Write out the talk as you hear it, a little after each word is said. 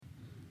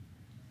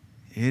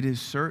It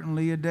is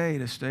certainly a day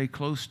to stay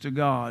close to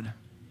God.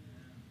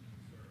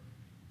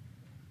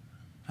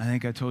 I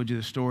think I told you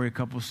the story a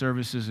couple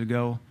services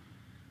ago.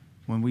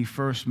 When we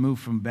first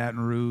moved from Baton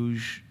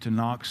Rouge to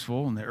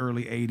Knoxville in the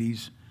early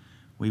 80s,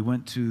 we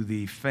went to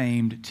the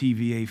famed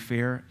TVA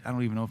Fair. I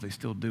don't even know if they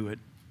still do it.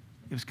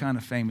 It was kind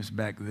of famous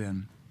back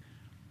then.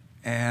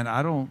 And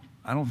I don't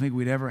think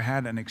we'd ever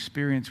had an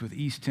experience with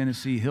East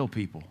Tennessee Hill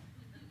people.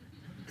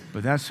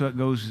 But that's what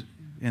goes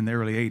in the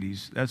early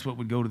 80s. That's what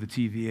would go to the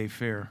TVA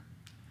Fair.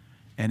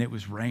 And it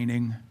was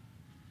raining.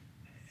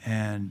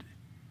 And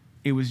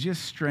it was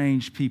just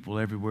strange people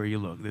everywhere you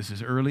look. This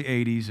is early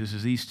 80s. This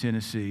is East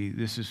Tennessee.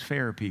 This is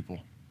fair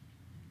people.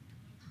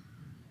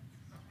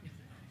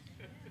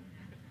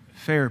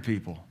 Fair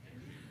people.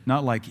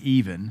 Not like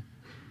even,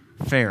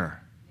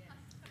 fair.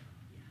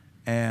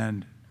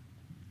 And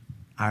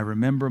I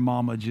remember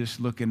Mama just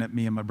looking at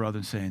me and my brother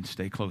and saying,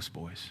 "Stay close,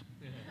 boys."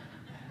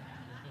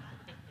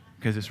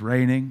 Because it's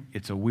raining.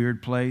 It's a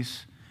weird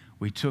place.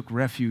 We took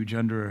refuge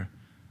under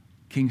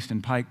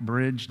Kingston Pike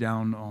Bridge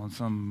down on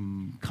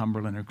some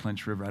Cumberland or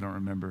Clinch River, I don't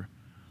remember.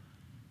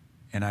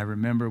 And I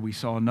remember we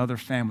saw another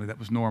family that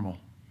was normal.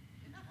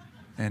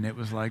 And it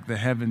was like the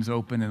heavens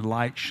opened and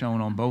light shone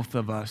on both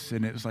of us.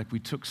 And it was like we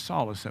took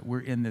solace that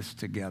we're in this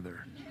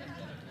together.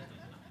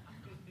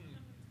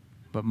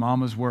 But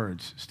Mama's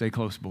words, "Stay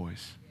close,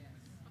 boys."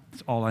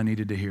 That's all I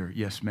needed to hear.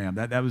 Yes, ma'am.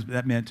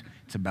 That meant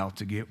it's about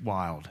to get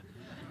wild.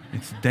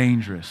 It's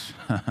dangerous.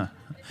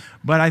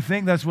 But I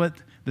think that's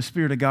what the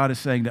Spirit of God is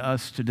saying to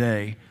us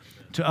today.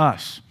 To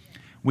us.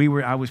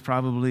 I was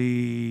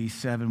probably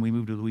 7. We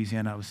moved to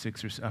Louisiana. I was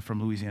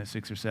from Louisiana,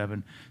 6 or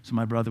 7. So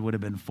my brother would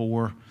have been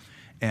 4.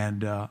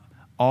 And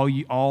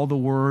all the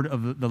word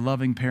of the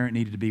loving parent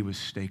needed to be was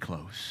stay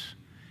close.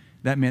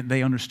 That meant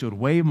they understood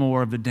way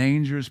more of the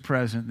dangers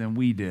present than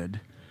we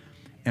did.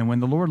 And when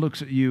the Lord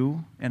looks at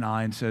you and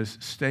I and says,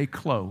 "Stay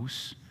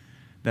close,"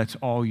 that's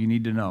all you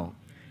need to know.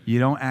 You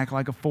don't act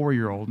like a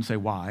 4-year-old and say,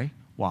 "Why?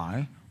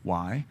 Why?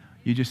 Why?"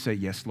 You just say,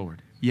 "Yes,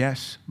 Lord.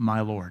 Yes,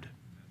 my Lord."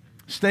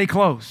 Stay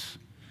close.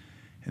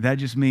 And that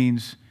just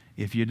means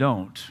if you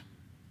don't,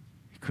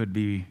 it could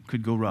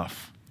go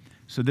rough.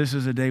 So this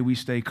is a day we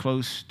stay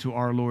close to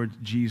our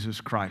Lord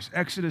Jesus Christ.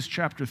 Exodus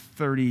chapter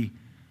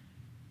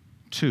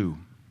 32.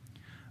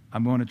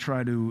 I'm going to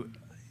try to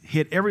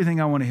hit everything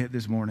I want to hit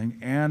this morning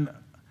and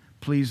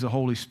please the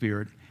Holy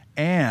Spirit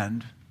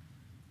and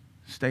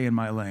stay in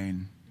my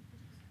lane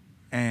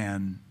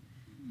and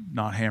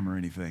not hammer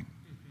anything.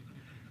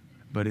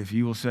 But if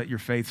you will set your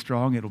faith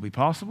strong, it'll be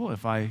possible.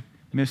 If I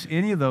miss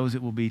any of those,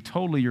 it will be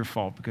totally your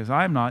fault because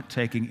I'm not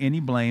taking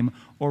any blame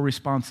or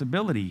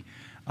responsibility.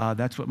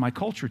 That's what my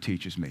culture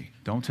teaches me.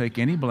 Don't take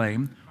any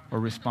blame or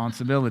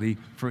responsibility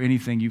for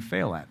anything you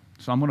fail at.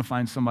 So I'm going to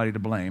find somebody to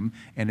blame,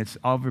 and it's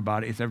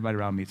everybody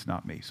around me, it's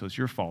not me. So it's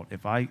your fault.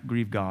 If I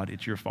grieve God,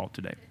 it's your fault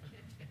today.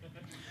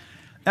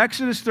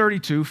 Exodus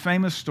 32,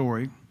 famous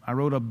story. I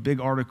wrote a big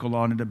article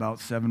on it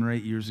about 7 or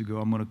 8 years ago.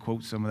 I'm going to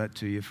quote some of that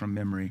to you from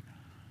memory.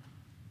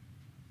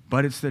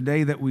 But it's the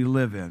day that we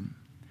live in.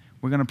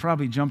 We're going to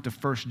probably jump to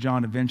 1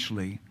 John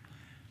eventually.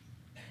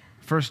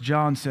 1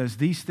 John says,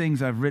 "These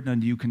things I've written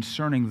unto you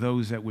concerning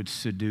those that would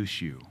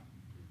seduce you."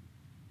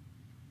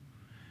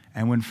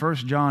 And when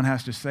 1 John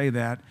has to say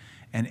that,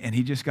 and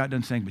he just got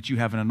done saying, "But you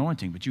have an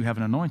anointing, but you have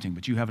an anointing,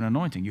 but you have an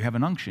anointing, you have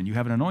an unction, you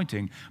have an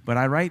anointing, but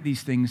I write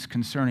these things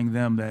concerning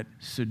them that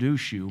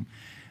seduce you,"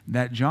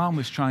 that John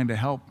was trying to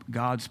help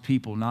God's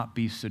people not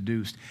be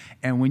seduced.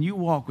 And when you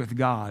walk with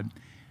God,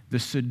 the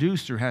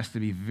seducer has to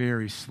be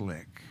very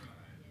slick.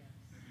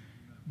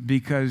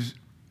 Because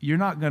you're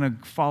not going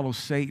to follow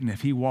Satan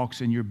if he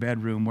walks in your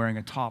bedroom wearing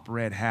a top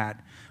red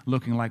hat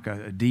looking like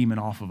a demon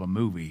off of a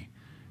movie.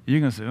 You're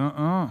going to say,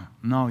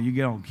 no, you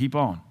get on, keep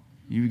on.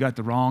 You got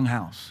the wrong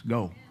house,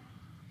 go.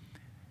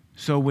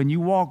 So when you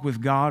walk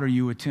with God or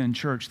you attend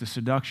church, the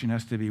seduction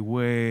has to be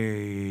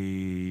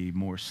way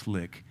more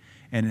slick,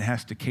 and it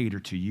has to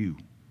cater to you.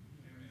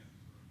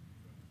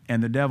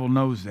 And the devil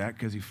knows that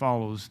because he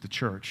follows the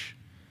church.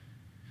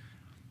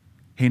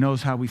 He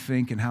knows how we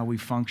think and how we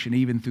function,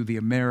 even through the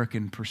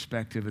American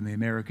perspective and the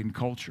American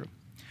culture.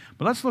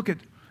 But let's look at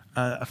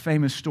a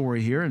famous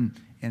story here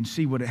and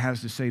see what it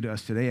has to say to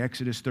us today.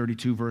 Exodus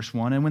 32, verse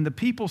 1. "And when the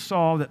people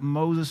saw that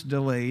Moses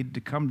delayed to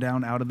come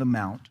down out of the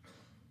mount,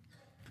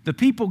 the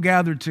people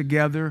gathered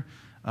together.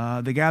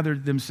 They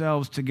gathered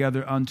themselves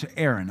together unto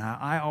Aaron." Now,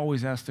 I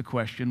always ask the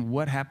question,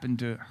 what happened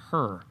to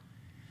Hur?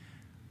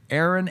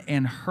 Aaron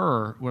and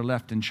Hur were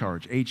left in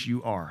charge.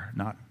 H-U-R,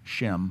 not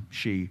Shem,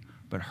 she,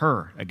 but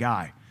Hur, a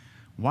guy.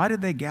 Why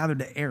did they gather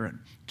to Aaron?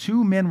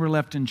 2 men were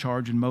left in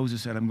charge, and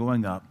Moses said, "I'm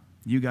going up.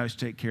 You guys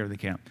take care of the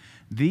camp."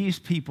 These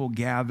people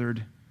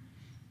gathered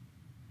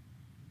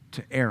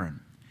to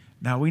Aaron.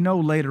 Now, we know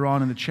later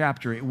on in the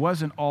chapter, it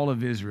wasn't all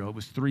of Israel. It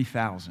was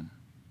 3,000.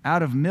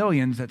 Out of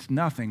millions, that's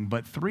nothing,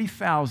 but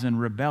 3,000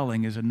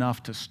 rebelling is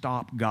enough to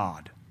stop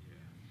God.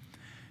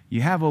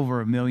 You have over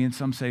 1 million,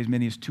 some say as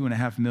many as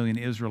 2.5 million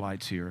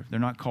Israelites here. They're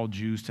not called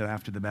Jews till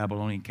after the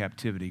Babylonian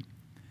captivity.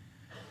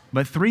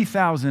 But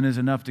 3,000 is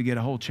enough to get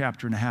a whole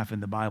chapter and a half in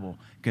the Bible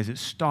because it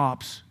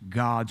stops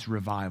God's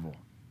revival.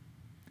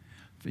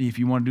 If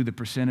you want to do the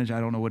percentage, I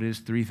don't know what it is,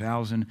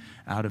 3,000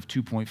 out of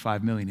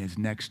 2.5 million is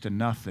next to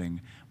nothing,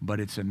 but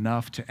it's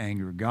enough to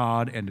anger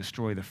God and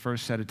destroy the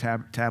first set of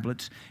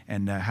tablets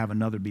and have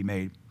another be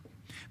made.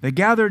 They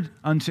gathered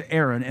unto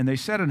Aaron, and they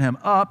said unto him,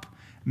 Up,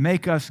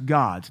 make us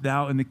gods.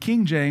 Now, in the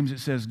King James, it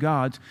says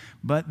gods,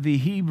 but the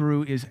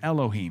Hebrew is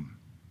Elohim.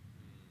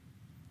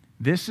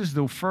 This is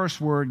the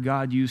first word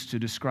God used to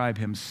describe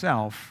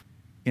himself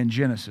in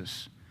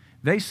Genesis.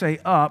 They say,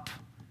 Up,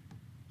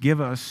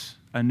 give us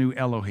a new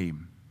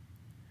Elohim,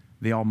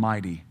 the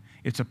Almighty.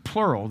 It's a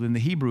plural. In the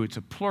Hebrew, it's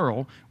a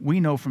plural. We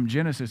know from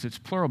Genesis it's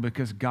plural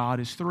because God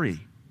is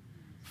three: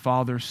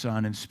 Father,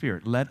 Son, and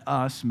Spirit. Let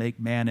us make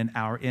man in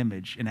our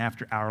image and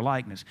after our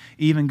likeness.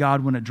 Even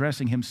God, when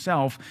addressing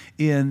himself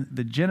in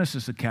the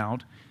Genesis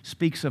account,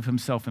 speaks of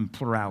himself in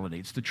plurality.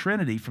 It's the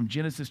Trinity from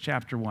Genesis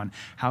chapter 1.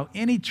 How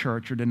any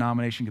church or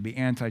denomination could be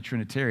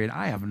anti-Trinitarian,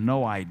 I have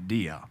no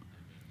idea.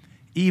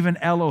 Even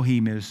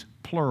Elohim is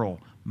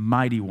plural,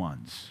 mighty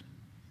ones.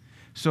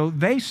 So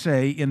they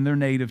say in their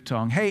native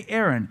tongue, Hey,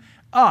 Aaron,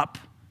 up,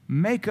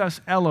 make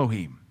us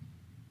Elohim,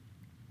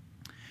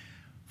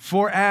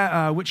 for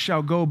which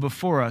shall go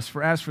before us.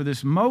 For as for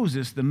this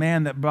Moses, the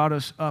man that brought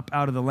us up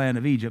out of the land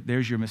of Egypt,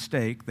 there's your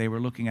mistake. They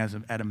were looking at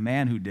a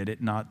man who did it,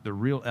 not the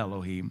real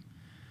Elohim.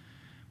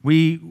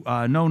 We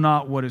know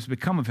not what has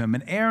become of him.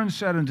 And Aaron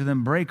said unto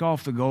them, Break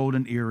off the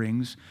golden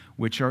earrings,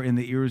 which are in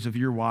the ears of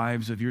your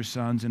wives, of your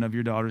sons, and of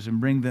your daughters, and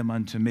bring them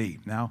unto me.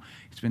 Now,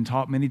 it's been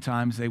taught many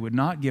times they would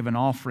not give an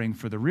offering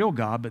for the real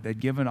God, but they'd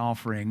give an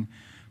offering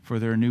for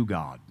their new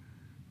God,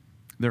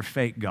 their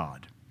fake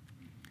God,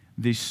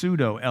 the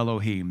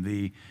pseudo-Elohim,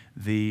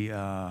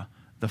 the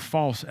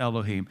false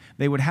Elohim.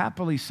 They would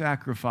happily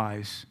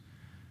sacrifice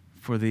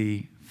for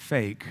the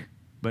fake,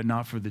 but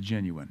not for the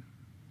genuine.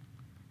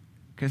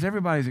 Because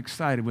everybody's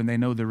excited when they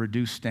know the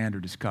reduced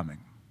standard is coming.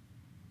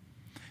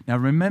 Now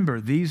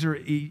remember, these are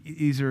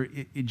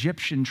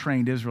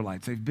Egyptian-trained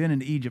Israelites. They've been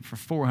in Egypt for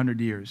 400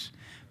 years.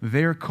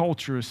 Their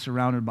culture is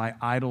surrounded by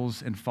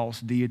idols and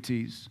false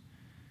deities.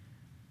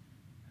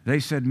 They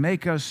said,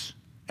 Make us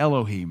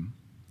Elohim,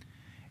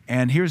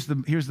 and here's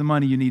the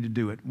money you need to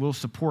do it. We'll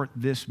support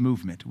this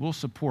movement. We'll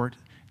support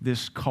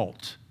this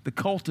cult, the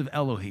cult of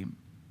Elohim.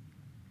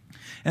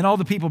 And all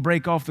the people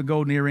brake off the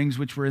golden earrings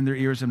which were in their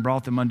ears and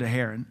brought them unto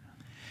Aaron.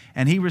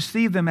 And he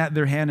received them at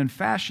their hand and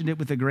fashioned it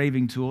with a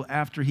graving tool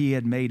after he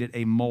had made it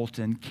a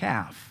molten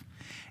calf.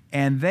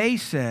 And they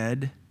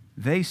said,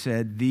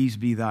 These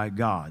be thy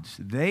gods.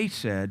 They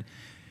said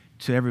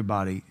to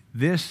everybody,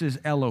 This is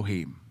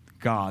Elohim.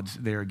 Gods,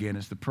 there again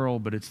is the plural,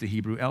 but it's the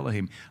Hebrew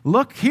Elohim.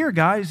 Look here,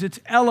 guys, it's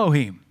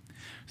Elohim.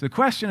 So the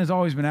question has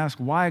always been asked,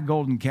 why a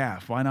golden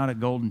calf? Why not a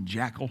golden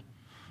jackal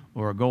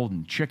or a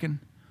golden chicken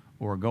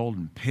or a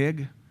golden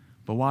pig?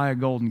 But why a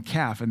golden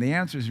calf? And the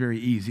answer is very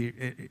easy.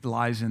 It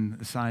lies in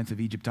the science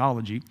of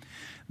Egyptology.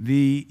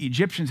 The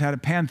Egyptians had a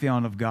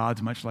pantheon of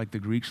gods, much like the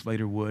Greeks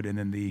later would, and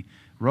then the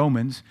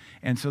Romans.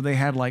 And so they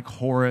had like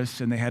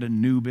Horus, and they had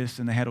Anubis,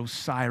 and they had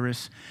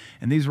Osiris.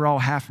 And these were all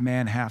half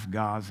man, half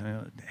gods.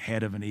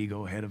 Head of an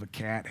eagle, head of a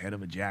cat, head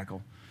of a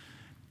jackal.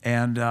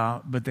 And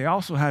but they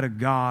also had a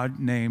god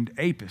named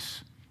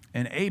Apis.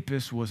 And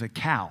Apis was a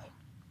cow.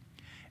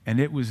 And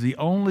it was the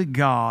only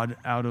god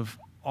out of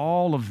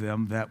all of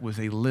them that was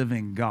a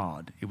living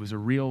God. It was a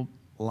real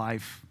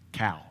life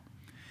cow.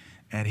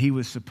 And he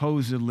was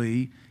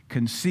supposedly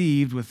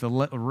conceived with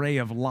a ray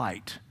of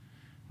light.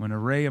 When a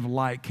ray of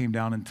light came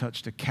down and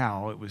touched a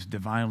cow, it was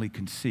divinely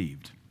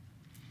conceived.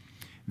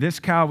 This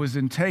cow was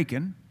then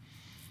taken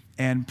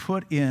and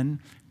put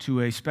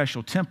into a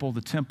special temple,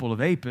 the temple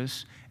of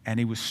Apis, and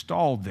he was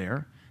stalled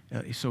there,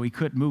 so he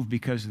couldn't move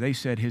because they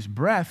said his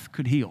breath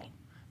could heal.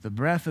 The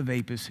breath of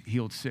Apis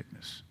healed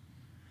sickness.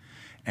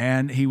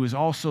 And he was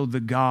also the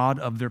god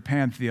of their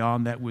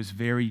pantheon that was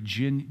very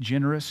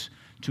generous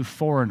to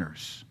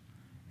foreigners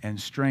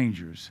and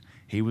strangers.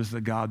 He was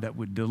the God that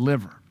would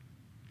deliver.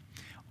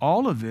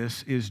 All of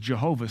this is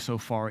Jehovah so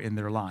far in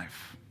their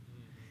life.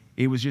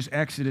 It was just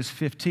Exodus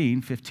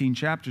 15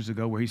 chapters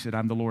ago, where he said,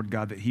 I'm the Lord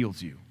God that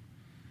heals you.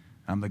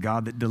 I'm the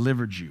God that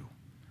delivered you.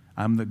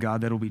 I'm the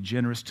God that will be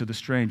generous to the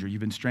stranger. You've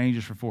been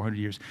strangers for 400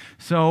 years.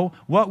 So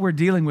what we're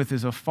dealing with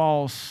is a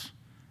false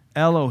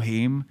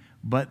Elohim,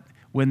 but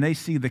when they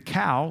see the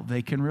cow,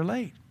 they can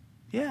relate.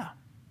 Yeah,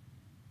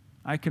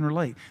 I can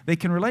relate. They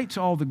can relate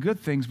to all the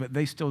good things, but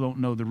they still don't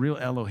know the real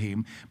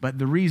Elohim. But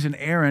the reason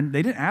Aaron,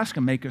 they didn't ask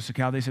him, make us a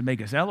cow. They said,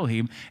 make us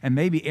Elohim. And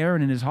maybe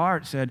Aaron in his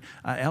heart said,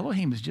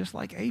 Elohim is just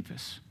like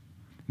Apis.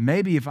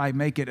 Maybe if I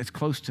make it as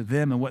close to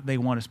them and what they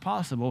want as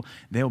possible,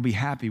 they'll be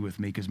happy with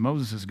me because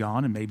Moses is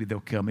gone and maybe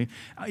they'll kill me.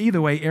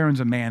 Either way, Aaron's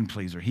a man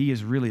pleaser. He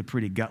is really a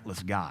pretty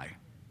gutless guy.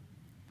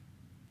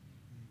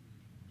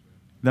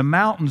 The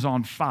mountain's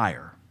on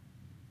fire.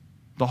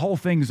 The whole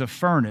thing's a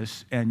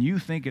furnace, and you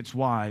think it's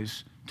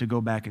wise to go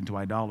back into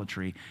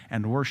idolatry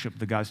and worship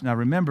the gods. Now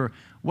remember,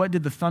 what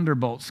did the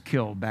thunderbolts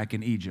kill back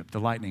in Egypt, the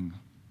lightning?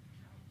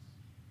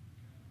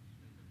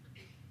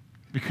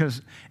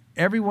 Because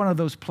Every one of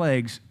those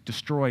plagues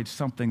destroyed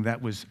something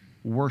that was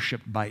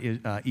worshipped by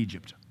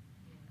Egypt.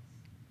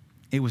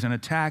 It was an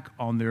attack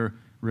on their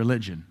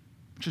religion,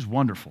 which is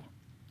wonderful.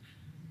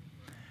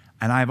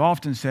 And I've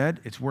often said,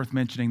 it's worth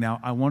mentioning now,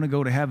 I want to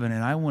go to heaven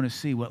and I want to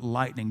see what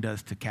lightning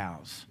does to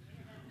cows.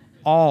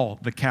 All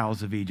the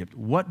cows of Egypt.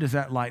 What does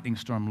that lightning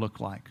storm look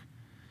like?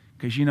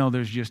 Because you know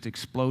there's just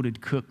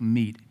exploded cooked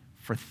meat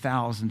for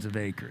thousands of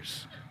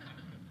acres.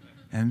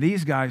 And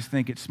these guys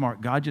think it's smart.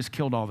 God just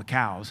killed all the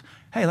cows.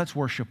 Hey, let's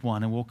worship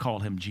one and we'll call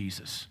him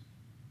Jesus.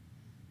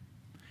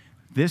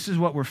 This is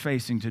what we're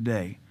facing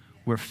today.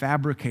 We're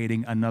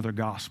fabricating another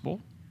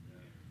gospel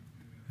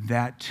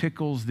that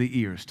tickles the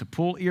ears. To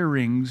pull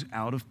earrings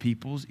out of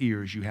people's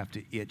ears, you have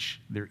to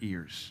itch their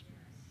ears.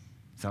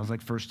 Sounds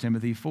like 1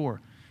 Timothy 4.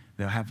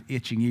 They'll have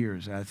itching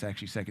ears. That's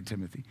actually 2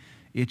 Timothy.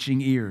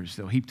 Itching ears.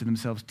 They'll heap to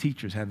themselves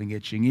teachers having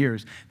itching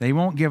ears. They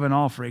won't give an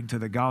offering to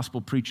the gospel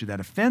preacher that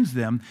offends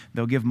them.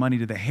 They'll give money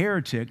to the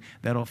heretic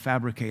that'll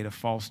fabricate a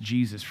false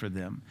Jesus for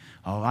them.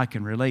 Oh, I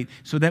can relate.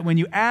 So that when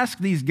you ask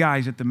these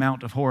guys at the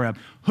Mount of Horeb,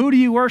 who do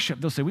you worship?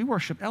 They'll say, we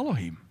worship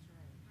Elohim.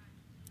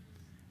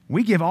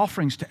 We give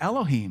offerings to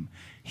Elohim.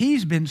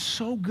 He's been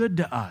so good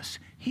to us.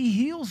 He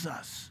heals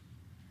us.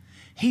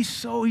 He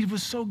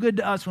was so good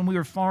to us when we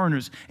were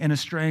foreigners in a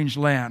strange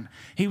land.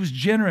 He was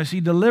generous. He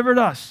delivered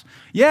us.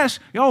 Yes.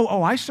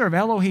 I serve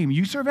Elohim.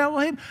 You serve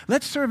Elohim?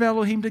 Let's serve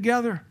Elohim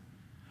together.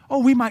 Oh,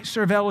 we might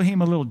serve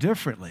Elohim a little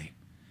differently,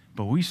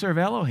 but we serve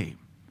Elohim.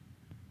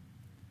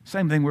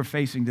 Same thing we're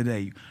facing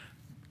today.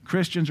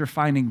 Christians are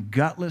finding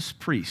gutless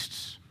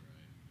priests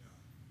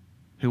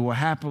who will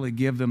happily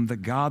give them the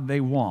God they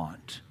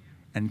want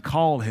and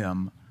call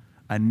him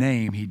a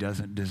name he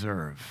doesn't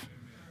deserve.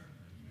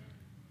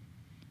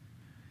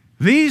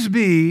 These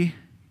be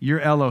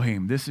your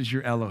Elohim. This is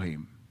your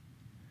Elohim.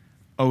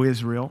 O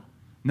Israel.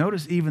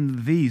 Notice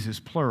even these is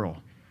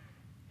plural.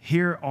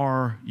 Here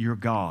are your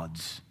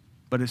gods.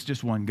 But it's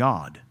just one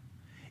God.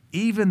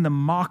 Even the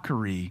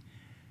mockery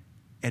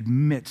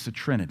admits the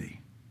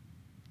Trinity.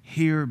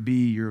 Here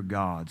be your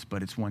gods,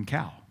 but it's one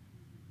cow.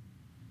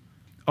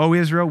 O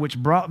Israel, which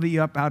brought thee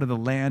up out of the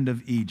land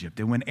of Egypt.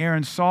 And when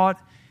Aaron saw it,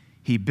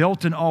 he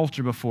built an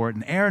altar before it.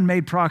 And Aaron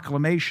made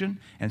proclamation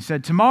and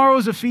said, tomorrow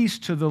is a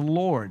feast to the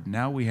Lord.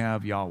 Now we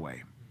have Yahweh.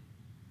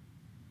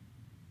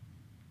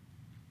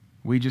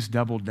 We just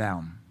doubled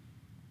down.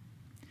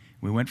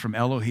 We went from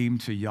Elohim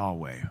to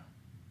Yahweh,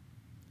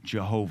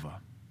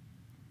 Jehovah.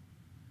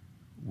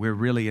 We're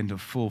really into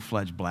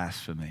full-fledged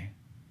blasphemy.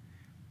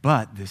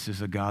 But this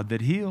is a God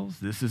that heals.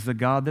 This is the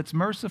God that's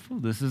merciful.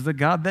 This is the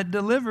God that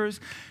delivers.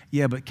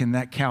 Yeah, but can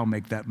that cow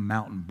make that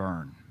mountain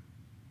burn?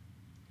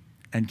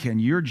 And can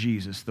your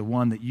Jesus, the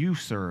one that you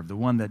serve, the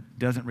one that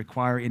doesn't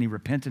require any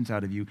repentance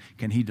out of you,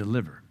 can he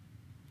deliver?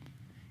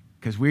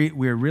 Because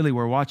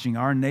we're watching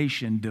our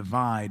nation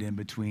divide in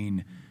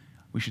between,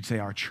 we should say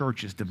our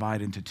churches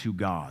divide into two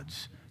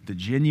gods, the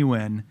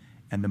genuine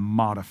and the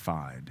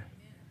modified.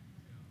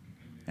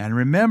 And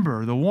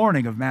remember the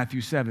warning of Matthew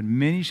 7,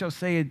 many shall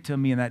say it to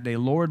me in that day,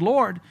 Lord,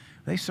 Lord.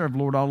 They served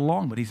Lord all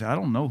along, but he said, I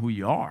don't know who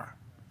you are.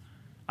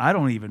 I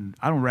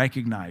don't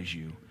recognize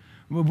you.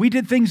 We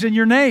did things in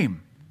your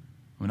name.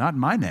 Well, not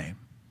in my name.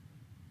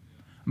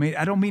 I mean,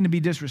 I don't mean to be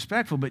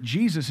disrespectful, but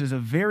Jesus is a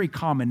very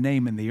common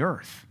name in the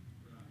earth.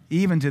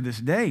 Even to this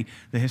day,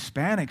 the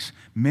Hispanics,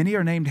 many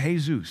are named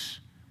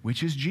Jesus,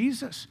 which is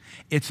Jesus.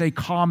 It's a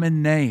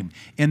common name.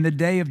 In the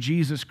day of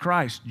Jesus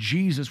Christ,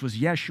 Jesus was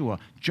Yeshua,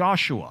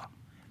 Joshua.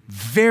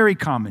 Very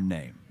common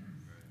name.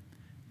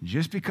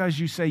 Just because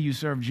you say you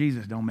serve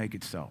Jesus, don't make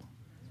it so.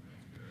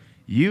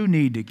 You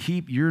need to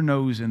keep your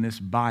nose in this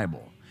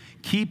Bible.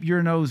 Keep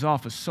your nose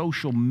off of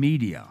social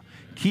media.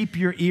 Keep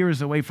your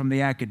ears away from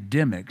the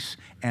academics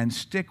and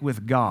stick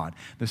with God.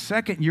 The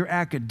second your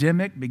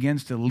academic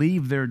begins to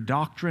leave their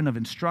doctrine of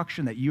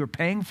instruction that you're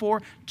paying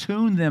for,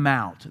 tune them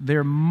out.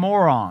 They're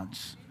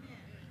morons.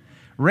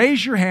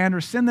 Raise your hand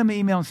or send them an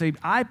email and say,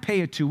 I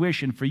pay a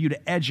tuition for you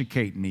to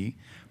educate me.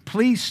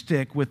 Please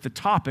stick with the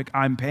topic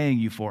I'm paying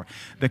you for.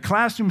 The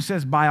classroom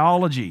says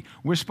biology.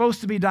 We're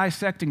supposed to be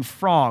dissecting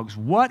frogs.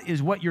 What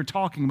is what you're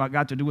talking about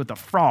got to do with a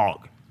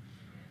frog?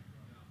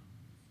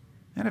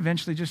 And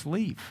eventually just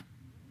leave.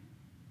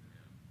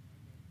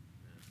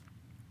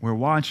 We're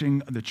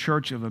watching the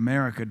Church of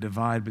America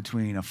divide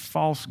between a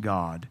false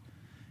God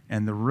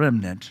and the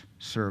remnant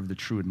serve the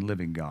true and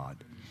living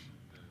God.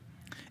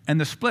 And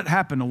the split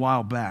happened a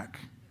while back.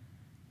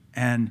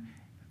 And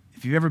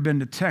if you've ever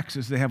been to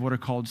Texas, they have what are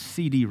called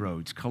CD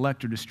roads,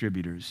 collector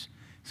distributors.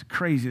 It's the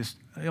craziest.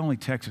 Only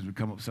Texas would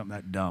come up with something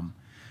that dumb.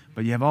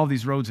 But you have all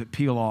these roads that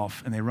peel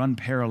off, and they run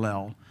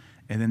parallel,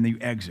 and then you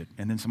exit.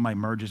 And then somebody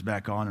merges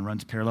back on and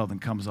runs parallel, then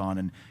comes on.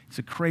 And it's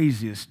the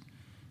craziest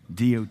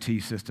DOT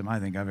system I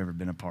think I've ever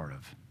been a part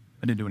of.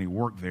 I didn't do any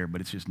work there,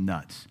 but it's just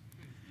nuts.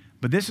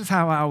 But this is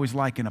how I always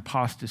liken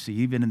apostasy,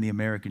 even in the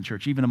American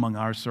church, even among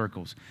our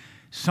circles.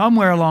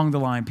 Somewhere along the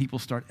line, people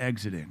start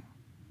exiting.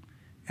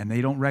 And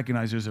they don't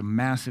recognize there's a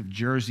massive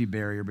Jersey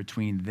barrier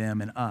between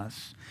them and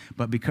us.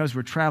 But because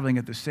we're traveling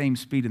at the same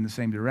speed in the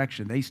same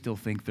direction, they still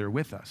think they're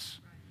with us.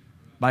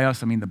 By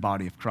us, I mean the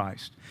body of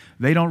Christ.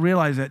 They don't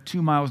realize that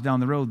 2 miles down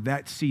the road,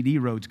 that CD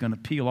road's going to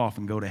peel off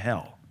and go to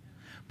hell.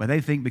 But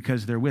they think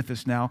because they're with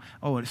us now,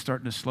 oh, it's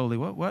starting to slowly,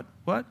 what?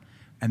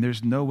 And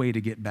there's no way to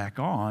get back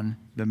on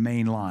the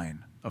main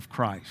line of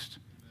Christ.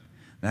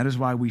 That is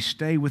why we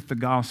stay with the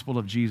gospel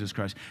of Jesus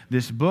Christ.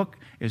 This book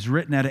is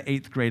written at an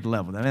 8th grade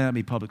level. That may not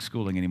be public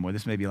schooling anymore.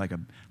 This may be like a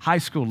high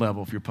school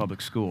level if you're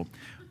public school.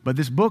 But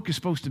this book is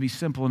supposed to be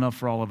simple enough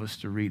for all of us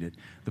to read it.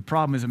 The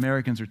problem is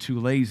Americans are too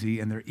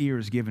lazy and their ear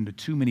is given to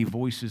too many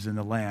voices in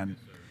the land.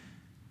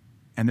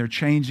 And they're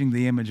changing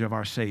the image of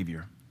our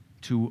Savior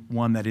to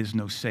one that is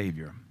no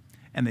Savior.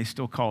 And they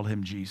still call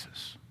him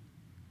Jesus.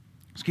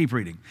 Let's keep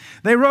reading.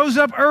 They rose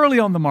up early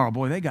on the morrow.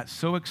 Boy, they got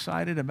so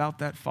excited about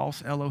that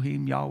false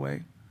Elohim Yahweh.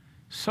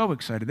 So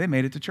excited. They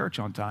made it to church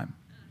on time.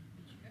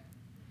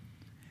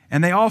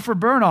 And they offer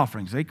burnt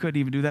offerings. They couldn't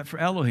even do that for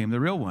Elohim, the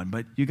real one.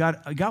 But you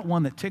got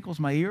one that tickles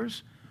my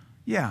ears?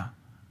 Yeah.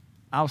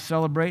 I'll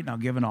celebrate and I'll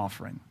give an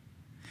offering.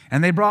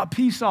 And they brought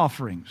peace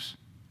offerings.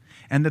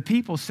 And the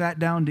people sat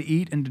down to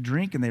eat and to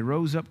drink, and they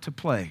rose up to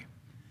play.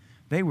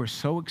 They were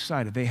so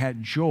excited. They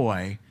had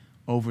joy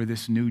over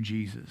this new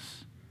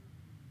Jesus.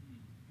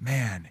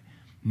 Man,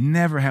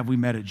 never have we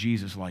met a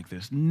Jesus like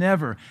this.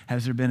 Never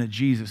has there been a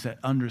Jesus that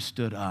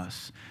understood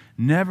us.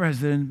 Never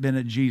has there been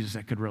a Jesus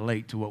that could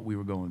relate to what we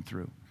were going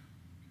through.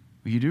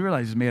 Well, you do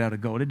realize it's made out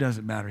of gold. It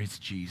doesn't matter. It's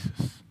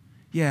Jesus.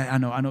 Yeah, I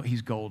know.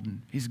 He's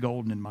golden. He's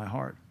golden in my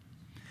heart.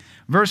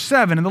 Verse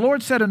 7, and the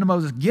Lord said unto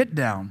Moses, get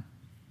down,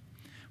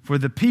 for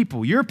the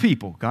people, your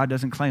people, God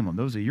doesn't claim them.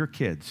 Those are your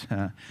kids.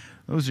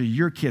 Those are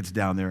your kids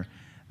down there.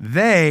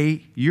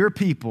 They, your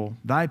people,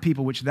 thy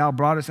people, which thou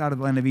broughtest out of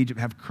the land of Egypt,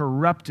 have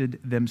corrupted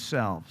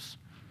themselves.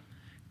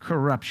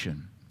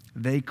 Corruption.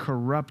 They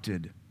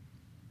corrupted.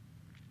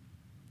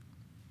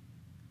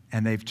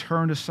 And they've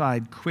turned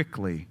aside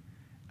quickly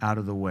out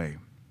of the way.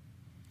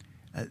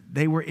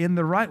 They were in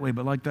the right way,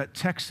 but like that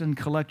Texan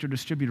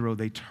collector-distributor road,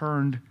 they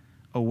turned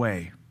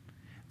away.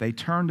 They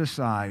turned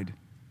aside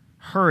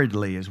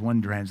hurriedly, is one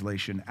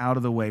translation, out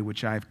of the way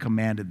which I have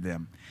commanded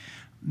them.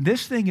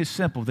 This thing is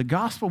simple. The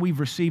gospel we've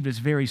received is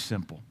very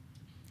simple.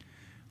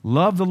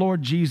 Love the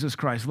Lord Jesus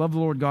Christ. Love the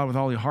Lord God with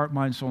all your heart,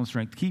 mind, soul, and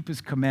strength. Keep his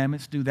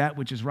commandments. Do that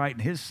which is right in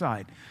his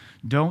sight.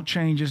 Don't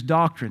change his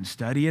doctrine.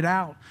 Study it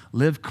out.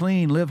 Live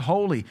clean. Live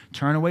holy.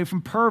 Turn away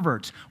from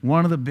perverts.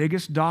 One of the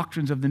biggest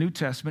doctrines of the New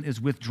Testament is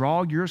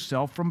withdraw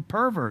yourself from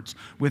perverts.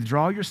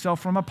 Withdraw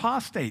yourself from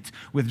apostates.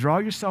 Withdraw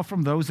yourself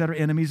from those that are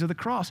enemies of the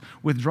cross.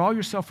 Withdraw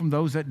yourself from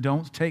those that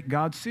don't take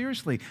God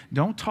seriously.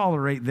 Don't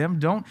tolerate them.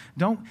 Don't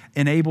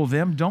enable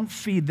them. Don't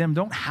feed them.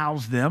 Don't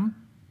house them.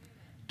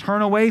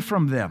 Turn away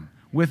from them.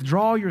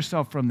 Withdraw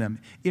yourself from them.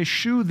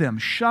 Eschew them.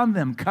 Shun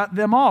them. Cut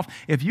them off.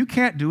 If you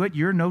can't do it,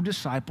 you're no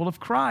disciple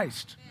of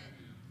Christ.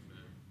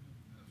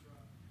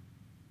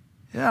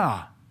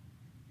 Yeah.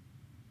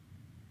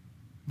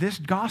 This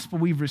gospel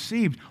we've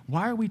received,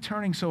 why are we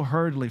turning so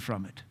hurriedly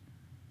from it?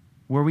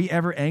 Were we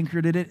ever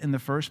anchored in it in the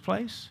first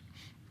place?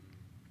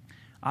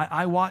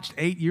 I watched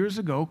 8 years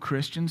ago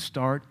Christians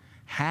start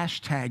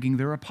hashtagging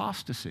their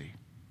apostasy.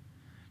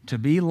 To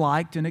be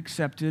liked and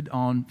accepted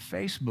on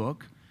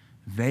Facebook,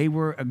 they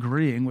were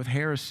agreeing with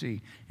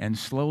heresy, and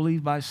slowly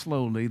by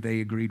slowly,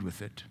 they agreed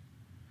with it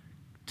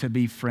to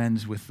be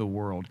friends with the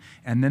world.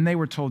 And then they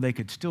were told they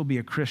could still be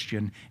a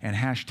Christian and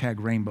hashtag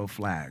rainbow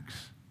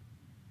flags.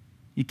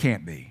 You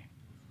can't be,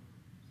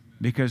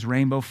 because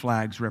rainbow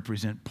flags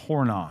represent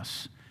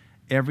pornos,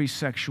 every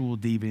sexual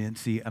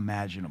deviancy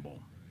imaginable.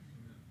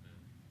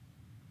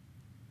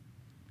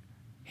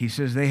 He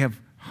says they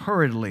have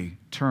hurriedly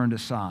turned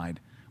aside,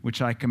 which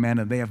I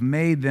commanded. They have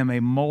made them a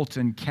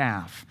molten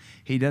calf.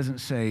 He doesn't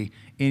say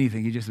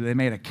anything. He just said they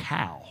made a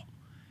cow.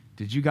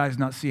 Did you guys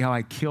not see how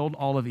I killed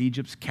all of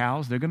Egypt's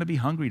cows? They're going to be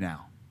hungry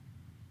now.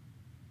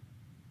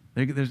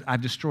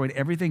 I've destroyed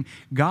everything.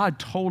 God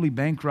totally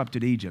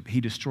bankrupted Egypt. He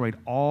destroyed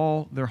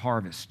all their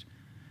harvest.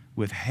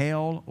 With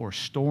hail or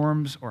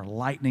storms or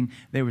lightning,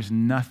 there was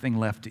nothing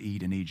left to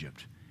eat in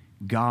Egypt.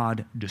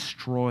 God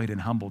destroyed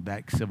and humbled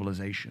that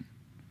civilization.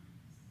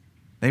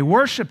 They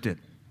worshiped it,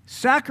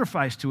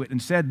 sacrificed to it,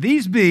 and said,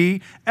 "These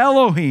be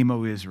Elohim,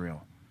 O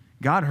Israel."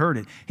 God heard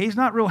it. He's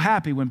not real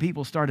happy when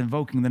people start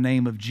invoking the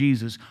name of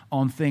Jesus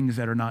on things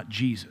that are not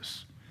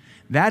Jesus.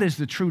 That is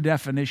the true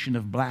definition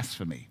of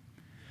blasphemy.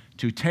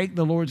 To take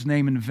the Lord's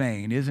name in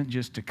vain isn't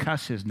just to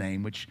cuss his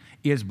name, which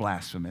is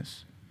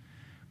blasphemous,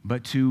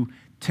 but to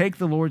take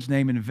the Lord's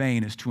name in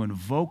vain is to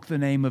invoke the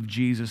name of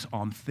Jesus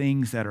on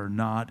things that are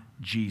not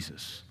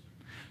Jesus.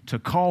 To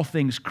call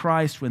things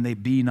Christ when they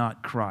be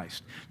not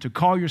Christ. To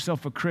call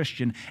yourself a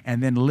Christian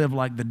and then live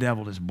like the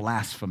devil is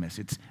blasphemous.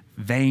 It's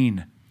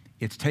vain.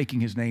 It's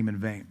taking his name in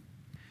vain.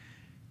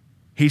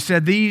 He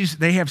said,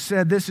 they have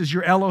said, "This is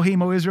your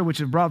Elohim, O Israel, which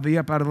have brought thee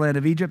up out of the land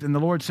of Egypt." And the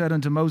Lord said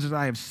unto Moses,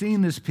 "I have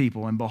seen this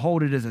people, and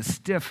behold, it is a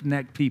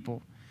stiff-necked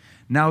people.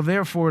 Now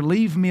therefore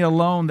leave me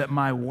alone, that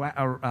my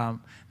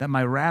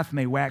wrath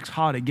may wax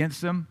hot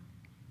against them,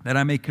 that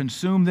I may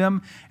consume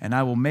them, and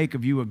I will make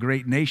of you a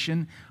great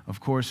nation." Of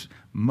course,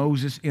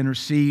 Moses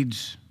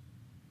intercedes,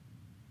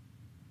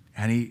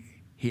 and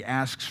he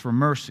asks for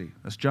mercy.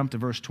 Let's jump to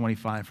verse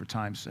 25 for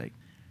time's sake.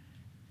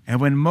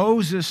 And when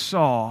Moses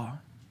saw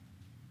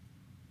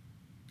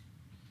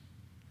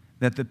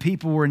that the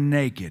people were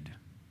naked,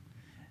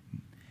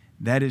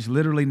 that is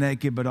literally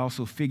naked, but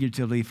also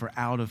figuratively for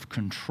out of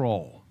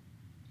control.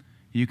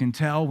 You can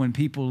tell when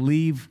people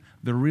leave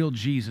the real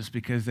Jesus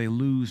because they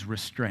lose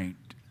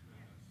restraint.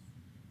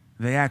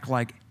 They act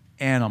like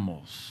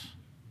animals.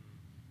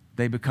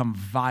 They become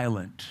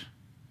violent.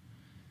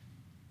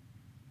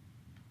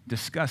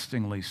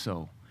 Disgustingly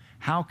so.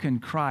 How can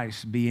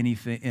Christ be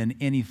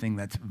anything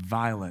that's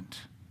violent?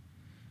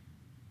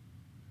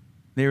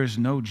 There is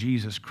no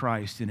Jesus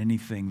Christ in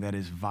anything that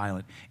is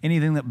violent.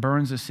 Anything that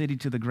burns a city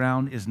to the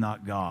ground is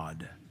not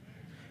God.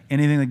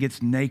 Anything that gets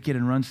naked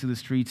and runs through the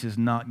streets is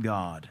not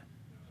God.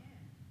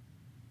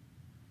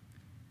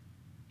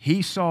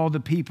 He saw the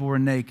people were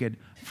naked,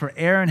 for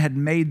Aaron had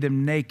made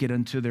them naked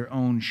unto their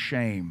own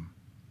shame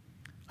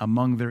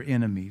among their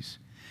enemies.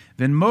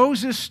 Then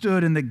Moses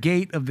stood in the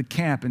gate of the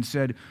camp and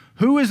said,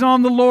 who is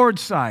on the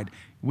Lord's side?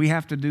 We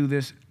have to do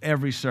this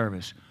every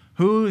service.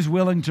 Who is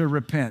willing to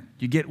repent?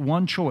 You get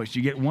one choice.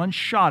 You get one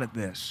shot at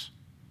this.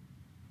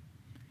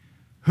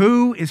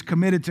 Who is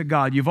committed to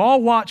God? You've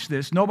all watched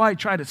this. Nobody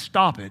tried to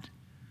stop it.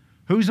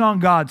 Who's on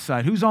God's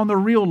side? Who's on the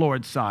real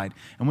Lord's side?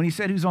 And when he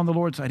said who's on the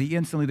Lord's side, he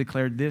instantly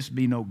declared, this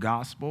be no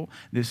gospel.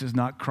 This is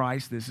not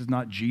Christ. This is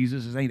not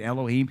Jesus. This ain't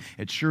Elohim.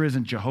 It sure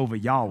isn't Jehovah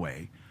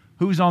Yahweh.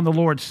 Who's on the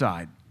Lord's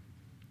side?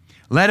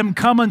 Let him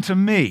come unto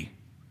me.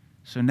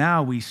 So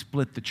now we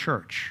split the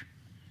church.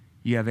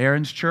 You have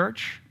Aaron's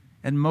church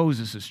and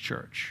Moses'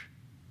 church.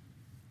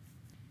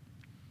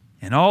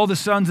 And all the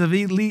sons of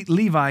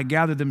Levi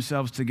gathered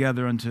themselves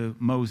together unto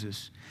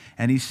Moses.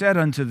 And he said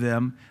unto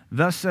them,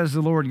 thus says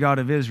the Lord God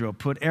of Israel,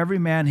 put every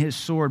man his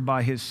sword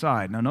by his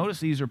side. Now notice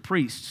these are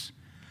priests,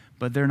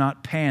 but they're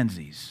not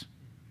pansies.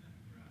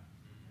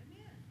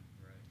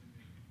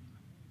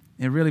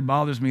 It really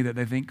bothers me that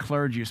they think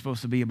clergy are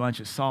supposed to be a bunch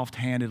of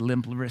soft-handed,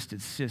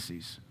 limp-wristed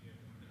sissies.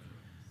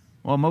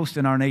 Well, most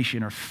in our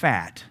nation are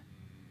fat,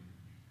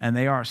 and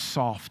they are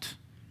soft.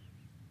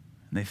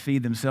 And they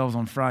feed themselves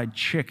on fried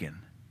chicken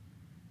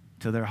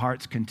to their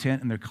heart's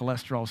content and their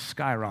cholesterol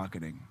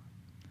skyrocketing.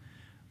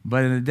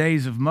 But in the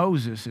days of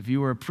Moses, if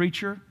you were a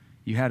preacher,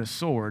 you had a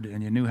sword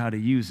and you knew how to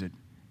use it,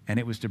 and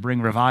it was to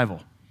bring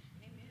revival.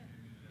 Amen.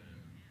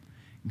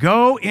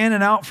 Go in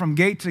and out from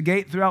gate to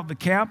gate throughout the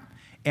camp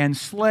and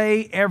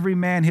slay every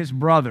man his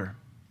brother.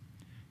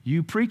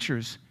 You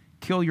preachers,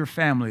 kill your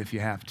family if you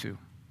have to.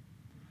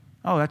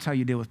 Oh, that's how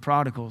you deal with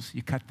prodigals.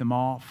 You cut them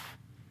off.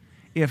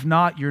 If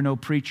not, you're no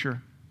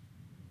preacher.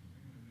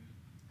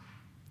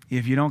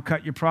 If you don't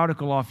cut your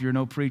prodigal off, you're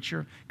no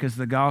preacher, because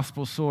the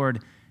gospel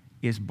sword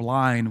is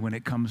blind when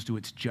it comes to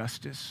its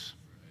justice.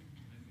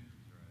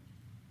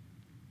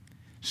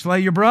 Slay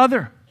your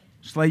brother.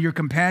 Slay your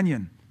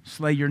companion.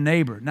 Slay your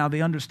neighbor. Now,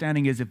 the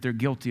understanding is if they're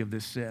guilty of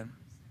this sin.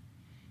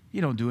 You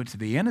don't do it to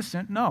the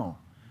innocent. No.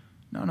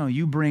 No.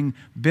 You bring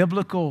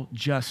biblical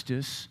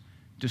justice,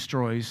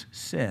 destroys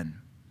sin.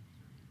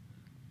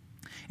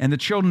 And the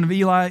children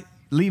of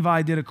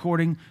Levi did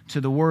according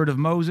to the word of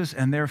Moses,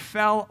 and there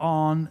fell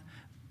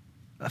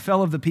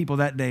of the people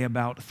that day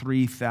about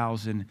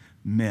 3,000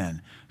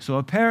 men. So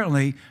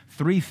apparently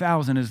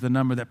 3,000 is the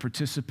number that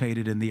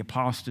participated in the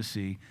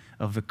apostasy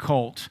of the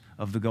cult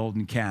of the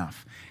golden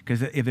calf.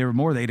 Because if there were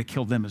more, they'd have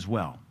killed them as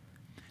well.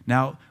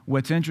 Now,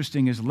 what's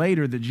interesting is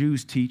later the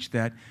Jews teach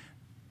that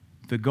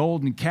the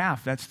golden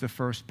calf, that's the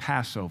first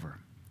Passover.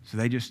 So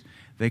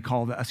they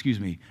call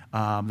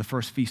the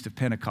first feast of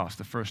Pentecost,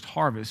 the first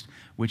harvest,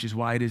 which is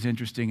why it is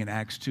interesting in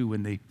Acts 2,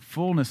 when the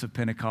fullness of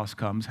Pentecost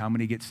comes, how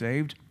many get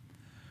saved?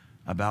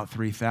 About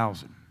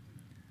 3,000.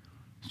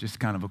 It's just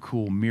kind of a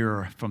cool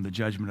mirror from the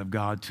judgment of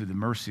God to the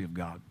mercy of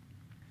God.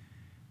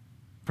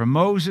 For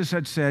Moses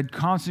had said,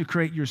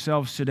 consecrate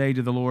yourselves today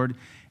to the Lord,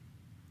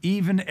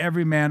 even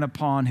every man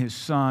upon his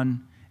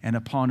son and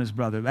upon his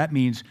brother. That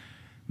means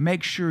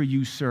make sure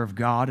you serve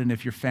God, and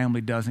if your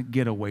family doesn't,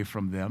 get away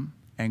from them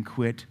and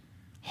quit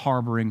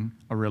harboring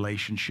a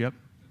relationship.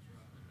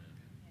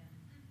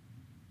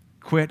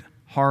 Quit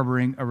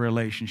harboring a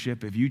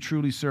relationship. If you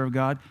truly serve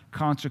God,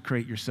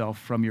 consecrate yourself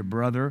from your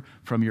brother,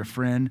 from your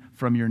friend,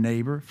 from your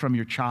neighbor, from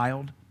your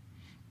child,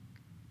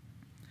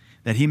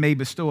 that he may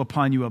bestow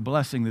upon you a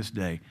blessing this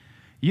day.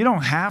 You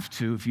don't have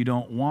to, if you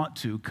don't want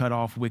to, cut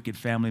off wicked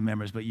family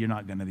members, but you're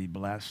not going to be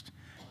blessed.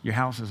 Your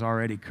house is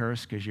already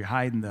cursed because you're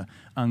hiding the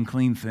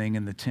unclean thing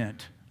in the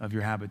tent of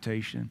your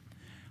habitation.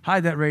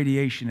 Hide that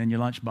radiation in your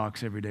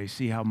lunchbox every day.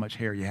 See how much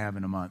hair you have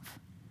in a month.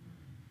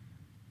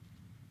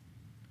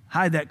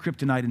 Hide that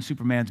kryptonite in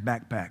Superman's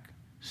backpack.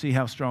 See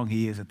how strong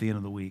he is at the end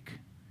of the week.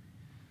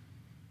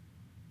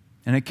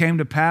 And it came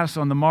to pass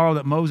on the morrow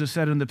that Moses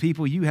said unto the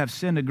people, you have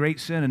sinned a great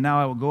sin, and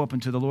now I will go up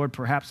unto the Lord.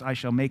 Perhaps I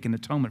shall make an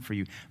atonement for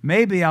you.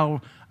 Maybe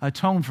I'll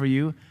atone for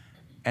you,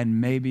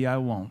 and maybe I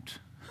won't.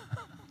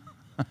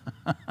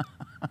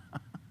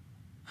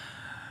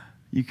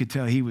 You could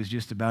tell he was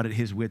just about at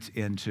his wit's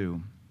end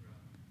too.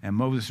 And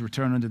Moses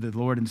returned unto the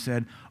Lord and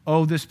said,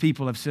 Oh, this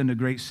people have sinned a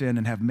great sin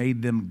and have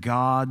made them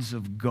gods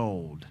of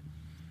gold.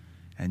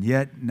 And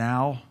yet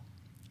now,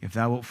 if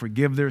thou wilt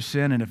forgive their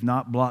sin, and if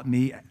not, blot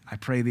me, I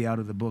pray thee, out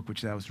of the book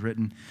which thou hast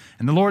written.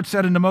 And the Lord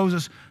said unto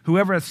Moses,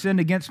 Whoever hath sinned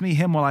against me,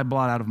 him will I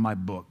blot out of my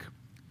book.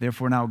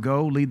 Therefore now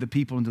go, lead the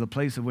people into the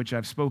place of which I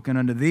have spoken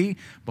unto thee.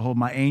 Behold,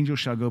 my angel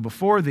shall go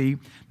before thee.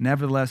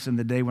 Nevertheless, in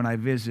the day when I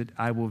visit,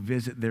 I will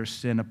visit their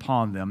sin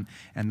upon them.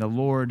 And the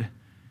Lord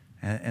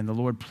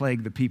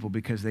plagued the people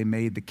because they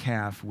made the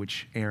calf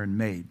which Aaron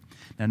made.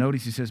 Now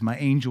notice he says, my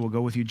angel will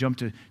go with you. Jump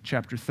to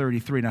chapter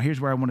 33. Now here's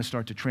where I want to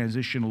start to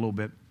transition a little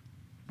bit.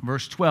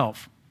 Verse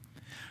 12.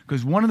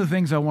 Because one of the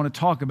things I want to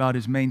talk about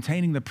is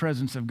maintaining the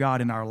presence of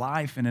God in our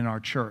life and in our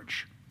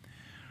church.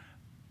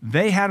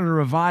 They had a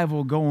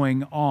revival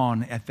going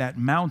on at that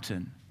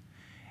mountain,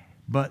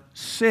 but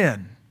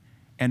sin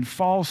and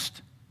false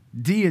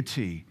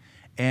deity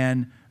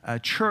and a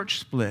church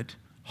split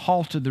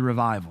halted the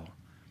revival.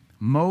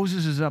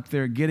 Moses is up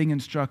there getting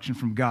instruction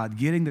from God,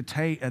 getting the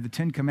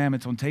Ten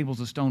Commandments on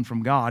tables of stone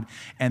from God,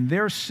 and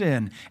their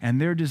sin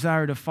and their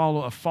desire to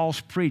follow a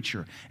false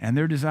preacher and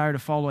their desire to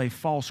follow a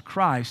false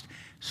Christ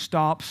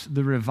stops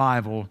the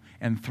revival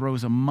and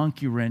throws a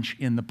monkey wrench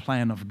in the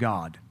plan of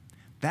God.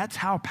 That's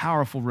how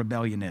powerful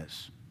rebellion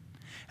is.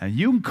 And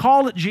you can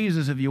call it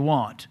Jesus if you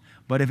want,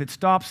 but if it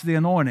stops the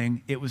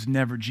anointing, it was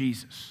never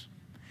Jesus.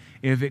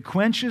 If it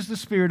quenches the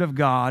Spirit of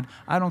God,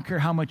 I don't care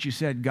how much you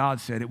said God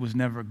said, it was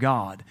never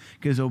God.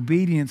 Because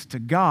obedience to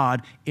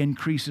God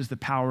increases the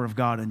power of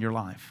God in your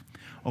life.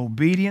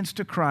 Obedience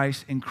to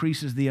Christ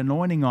increases the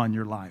anointing on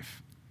your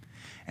life.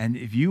 And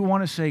if you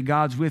want to say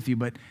God's with you,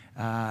 but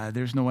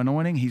there's no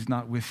anointing, He's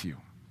not with you.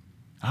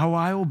 Oh,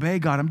 I obey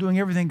God. I'm doing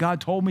everything God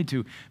told me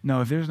to.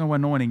 No, if there's no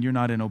anointing, you're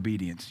not in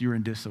obedience. You're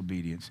in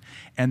disobedience.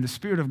 And the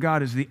Spirit of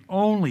God is the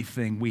only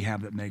thing we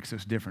have that makes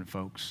us different,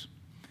 folks.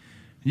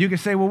 You can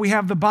say, well, we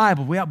have the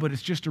Bible, but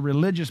it's just a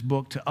religious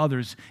book to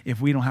others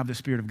if we don't have the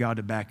Spirit of God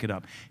to back it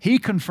up. He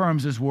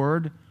confirms His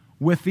word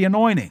with the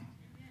anointing.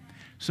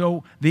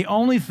 So the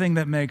only thing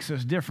that makes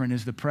us different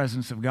is the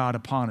presence of God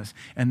upon us.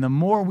 And the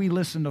more we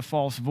listen to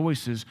false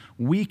voices,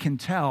 we can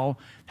tell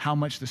how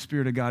much the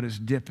Spirit of God is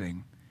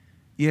dipping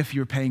if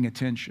you're paying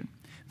attention.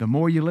 The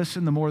more you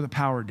listen, the more the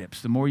power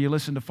dips. The more you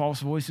listen to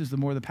false voices, the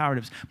more the power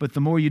dips. But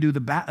the more you do the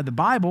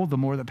Bible, the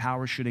more the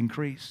power should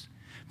increase.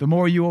 The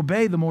more you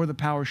obey, the more the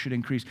power should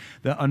increase.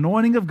 The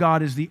anointing of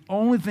God is the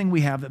only thing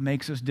we have that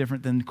makes us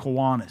different than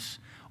Kiwanis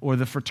or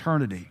the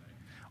fraternity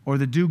or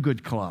the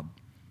do-good club.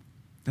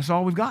 That's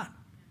all we've got.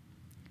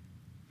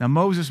 Now,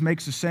 Moses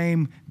makes the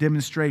same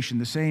demonstration,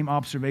 the same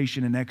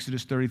observation in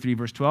Exodus 33,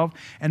 verse 12.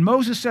 And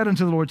Moses said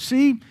unto the Lord,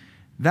 See,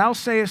 thou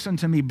sayest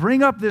unto me,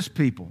 Bring up this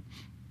people,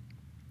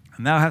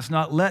 and thou hast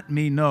not let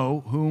me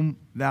know whom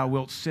thou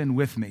wilt send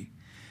with me.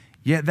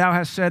 Yet thou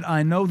hast said,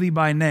 I know thee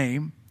by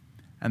name,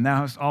 and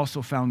thou hast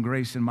also found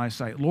grace in my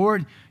sight.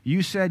 Lord,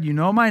 you said you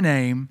know my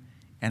name,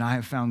 and I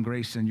have found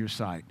grace in your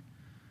sight.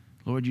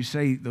 Lord, you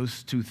say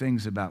those two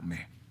things about me.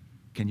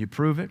 Can you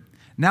prove it?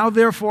 Now,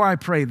 therefore, I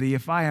pray thee,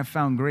 if I have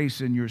found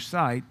grace in your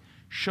sight,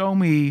 show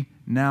me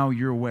now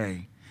your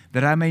way,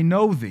 that I may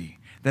know thee,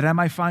 that I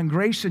might find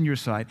grace in your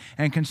sight,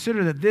 and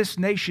consider that this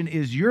nation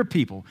is your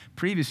people.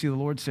 Previously, the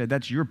Lord said,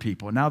 that's your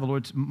people. And now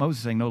Moses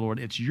is saying, no, Lord,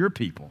 it's your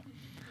people.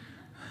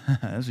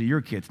 Those are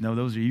your kids. No,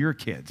 those are your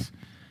kids.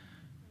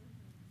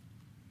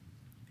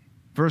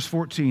 Verse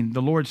 14,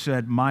 the Lord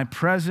said, My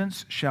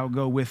presence shall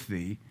go with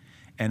thee,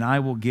 and I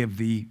will give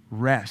thee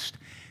rest.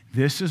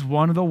 This is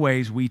one of the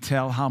ways we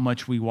tell how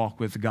much we walk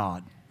with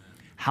God.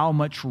 How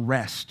much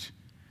rest.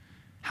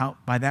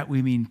 By that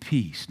we mean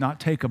peace,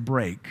 not take a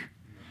break.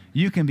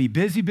 You can be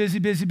busy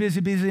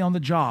on the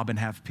job and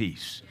have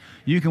peace.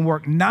 You can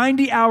work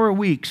 90-hour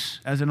weeks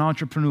as an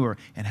entrepreneur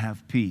and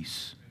have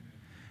peace.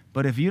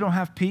 But if you don't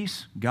have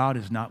peace, God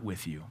is not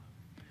with you.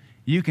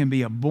 You can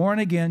be a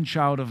born-again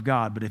child of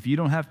God, but if you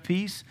don't have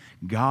peace,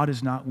 God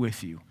is not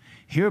with you.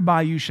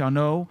 Hereby you shall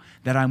know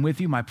that I'm with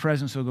you, my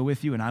presence will go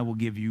with you, and I will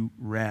give you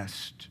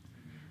rest.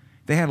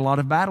 They had a lot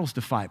of battles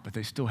to fight, but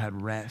they still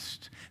had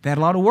rest. They had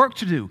a lot of work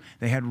to do.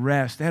 They had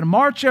rest. They had to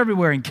march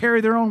everywhere and carry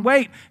their own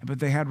weight, but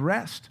they had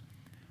rest.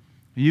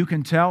 You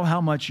can tell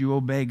how much you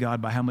obey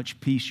God by how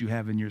much peace you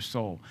have in your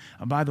soul.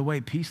 And by the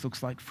way, peace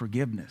looks like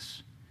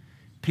forgiveness.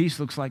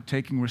 Peace looks like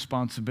taking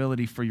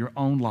responsibility for your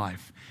own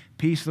life.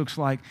 Peace looks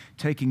like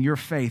taking your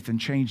faith and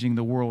changing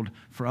the world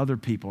for other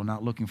people,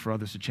 not looking for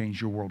others to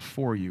change your world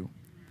for you.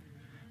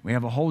 We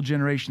have a whole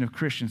generation of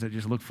Christians that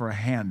just look for a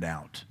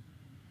handout.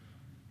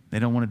 They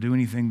don't want to do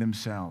anything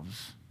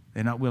themselves.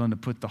 They're not willing to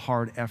put the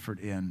hard effort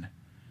in.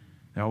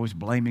 They're always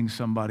blaming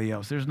somebody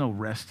else. There's no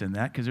rest in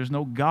that because there's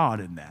no God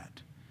in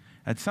that.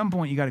 At some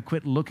point, you got to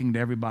quit looking to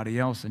everybody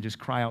else and just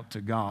cry out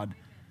to God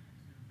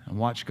and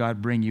watch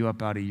God bring you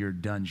up out of your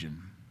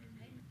dungeon.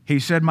 He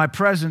said, My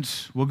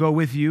presence will go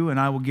with you, and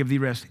I will give thee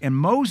rest. And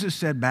Moses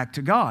said back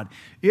to God,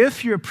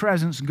 If your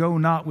presence go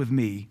not with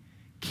me,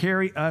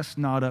 carry us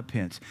not up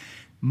hence.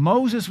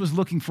 Moses was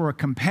looking for a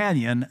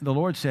companion. The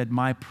Lord said,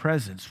 My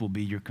presence will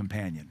be your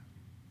companion.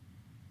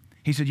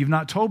 He said, you've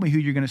not told me who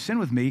you're going to send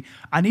with me.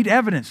 I need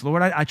evidence.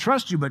 Lord, I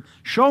trust you, but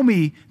show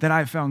me that I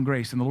have found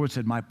grace. And the Lord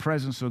said, my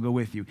presence will go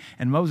with you.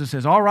 And Moses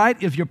says, all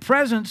right, if your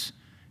presence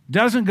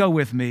doesn't go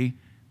with me,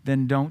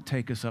 then don't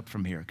take us up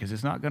from here, because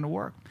it's not going to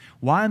work.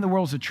 Why in the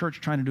world is the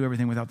church trying to do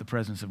everything without the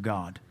presence of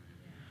God?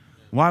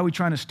 Why are we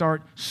trying to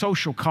start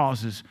social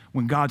causes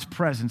when God's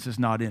presence is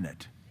not in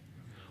it?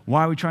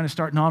 Why are we trying to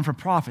start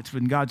non-for-profits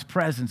when God's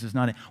presence is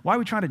not in it? Why are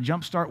we trying to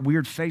jumpstart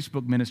weird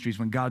Facebook ministries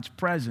when God's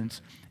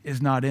presence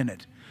is not in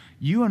it?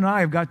 You and I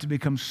have got to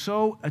become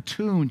so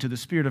attuned to the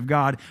Spirit of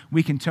God,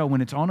 we can tell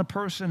when it's on a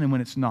person and when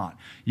it's not.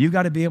 You've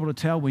got to be able to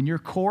tell when your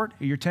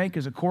tank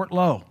is a quart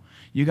low.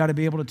 You got to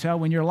be able to tell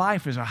when your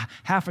life is a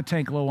half a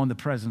tank low on the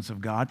presence of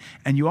God,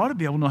 and you ought to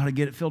be able to know how to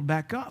get it filled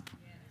back up.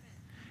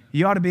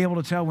 You ought to be able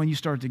to tell when you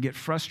start to get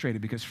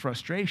frustrated, because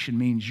frustration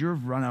means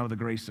you've run out of the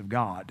grace of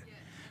God.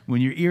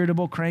 When you're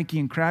irritable, cranky,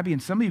 and crabby,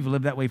 and some of you have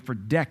lived that way for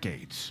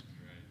decades.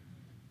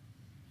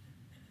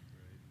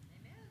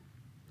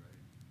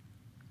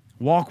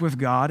 Walk with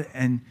God,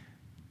 and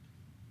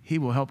He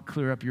will help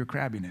clear up your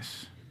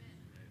crabbiness.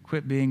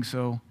 Quit being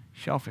so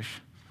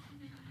shellfish.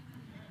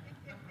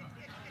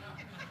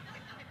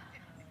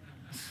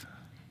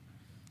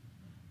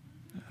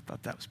 I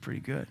thought that was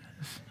pretty good.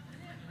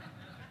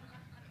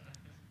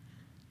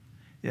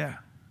 Yeah.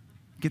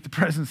 Get the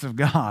presence of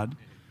God.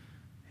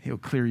 He'll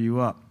clear you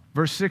up.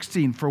 Verse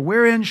 16, for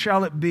wherein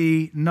shall it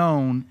be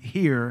known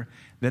here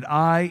that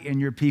I and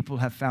your people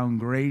have found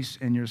grace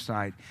in your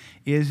sight?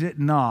 Is it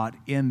not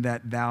in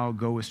that thou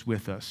goest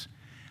with us?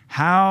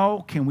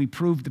 How can we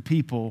prove to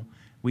people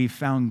we've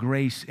found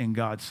grace in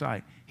God's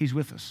sight? He's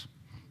with us.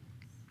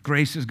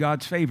 Grace is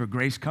God's favor.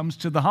 Grace comes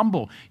to the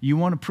humble. You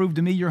want to prove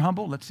to me you're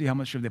humble? Let's see how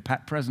much of the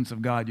presence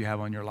of God you have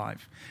on your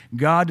life.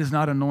 God does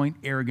not anoint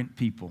arrogant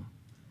people.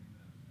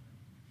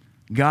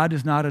 God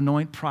does not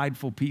anoint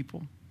prideful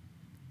people.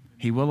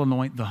 He will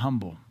anoint the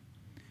humble.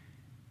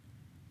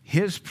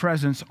 His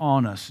presence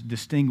on us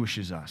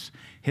distinguishes us.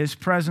 His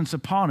presence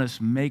upon us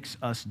makes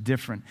us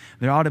different.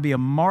 There ought to be a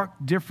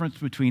marked difference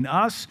between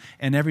us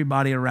and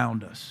everybody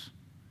around us.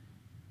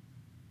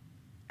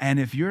 And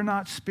if you're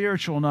not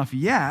spiritual enough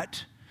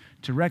yet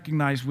to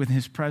recognize when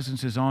His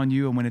presence is on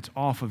you and when it's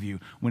off of you,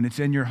 when it's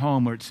in your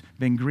home or it's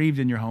been grieved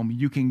in your home,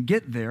 you can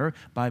get there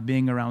by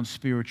being around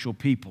spiritual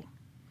people.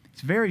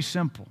 It's very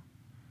simple.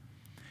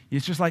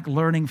 It's just like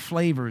learning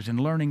flavors and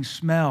learning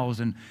smells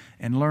and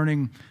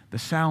learning the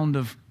sound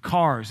of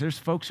cars. There's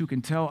folks who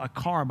can tell a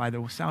car by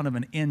the sound of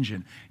an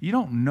engine. You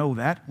don't know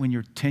that when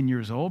you're 10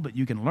 years old, but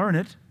you can learn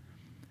it.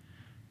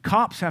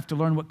 Cops have to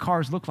learn what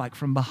cars look like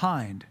from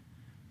behind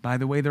by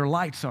the way their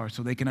lights are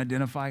so they can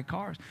identify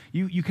cars.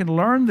 You can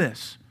learn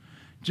this.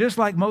 Just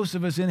like most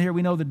of us in here,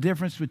 we know the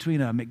difference between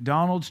a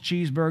McDonald's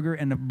cheeseburger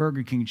and a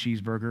Burger King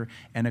cheeseburger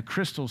and a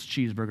Krystal's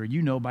cheeseburger.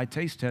 You know by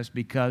taste test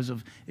because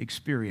of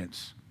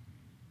experience.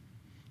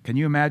 Can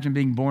you imagine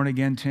being born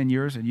again 10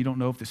 years and you don't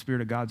know if the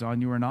Spirit of God's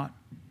on you or not?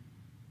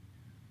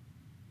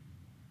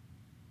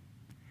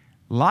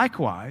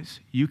 Likewise,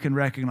 you can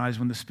recognize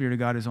when the Spirit of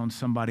God is on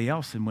somebody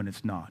else and when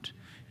it's not.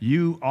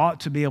 You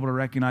ought to be able to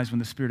recognize when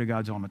the Spirit of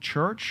God's on a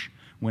church,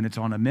 when it's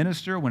on a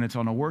minister, when it's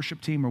on a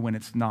worship team, or when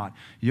it's not.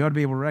 You ought to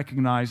be able to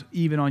recognize,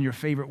 even on your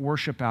favorite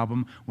worship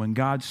album, when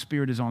God's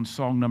Spirit is on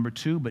song number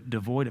 2, but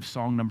devoid of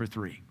song number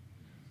 3.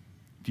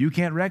 If you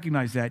can't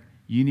recognize that,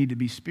 you need to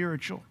be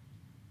spiritual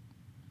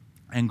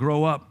and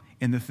grow up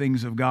in the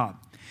things of God.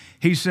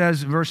 He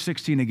says, verse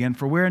 16 again,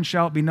 for wherein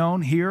shall it be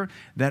known here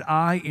that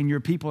I and your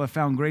people have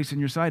found grace in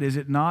your sight? Is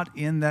it not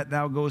in that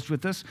thou goest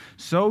with us?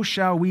 So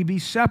shall we be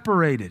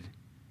separated,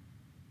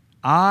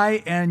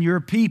 I and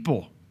your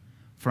people,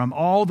 from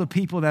all the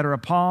people that are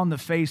upon the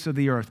face of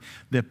the earth.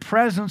 The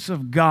presence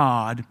of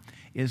God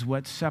is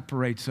what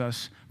separates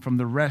us from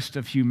the rest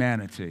of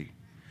humanity.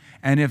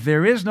 And if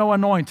there is no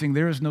anointing,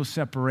 there is no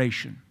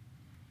separation.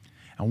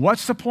 And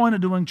what's the point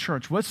of doing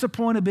church? What's the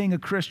point of being a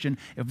Christian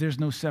if there's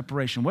no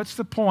separation? What's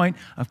the point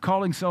of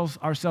calling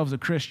ourselves a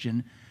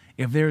Christian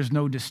if there's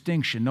no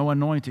distinction, no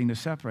anointing to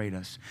separate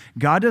us?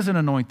 God doesn't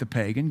anoint the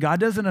pagan. God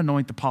doesn't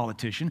anoint the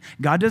politician.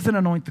 God doesn't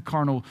anoint the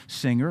carnal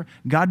singer.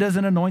 God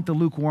doesn't anoint the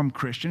lukewarm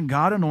Christian.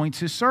 God anoints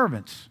His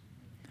servants.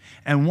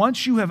 And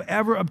once you have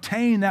ever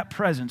obtained that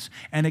presence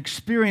and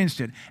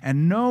experienced it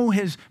and know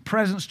His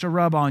presence to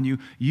rub on you,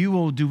 you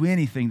will do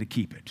anything to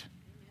keep it.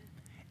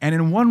 And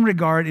in one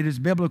regard, it is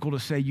biblical to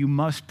say you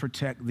must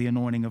protect the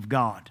anointing of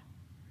God.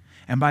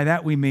 And by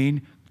that we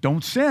mean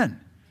don't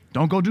sin.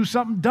 Don't go do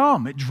something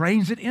dumb. It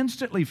drains it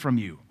instantly from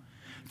you.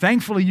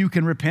 Thankfully, you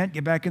can repent,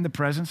 get back in the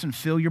presence, and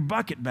fill your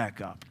bucket back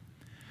up.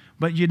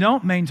 But you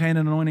don't maintain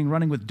an anointing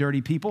running with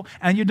dirty people,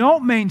 and you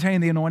don't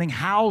maintain the anointing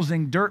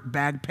housing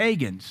dirtbag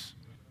pagans.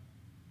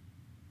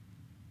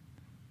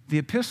 The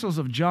epistles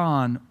of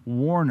John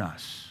warn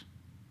us.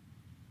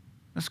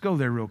 Let's go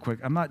there real quick.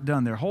 I'm not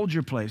done there. Hold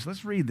your place.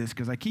 Let's read this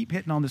because I keep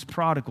hitting on this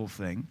prodigal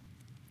thing.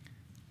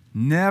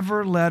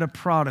 Never let a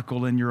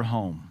prodigal in your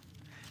home.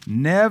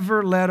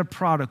 Never let a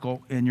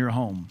prodigal in your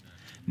home.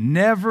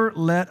 Never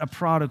let a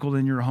prodigal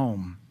in your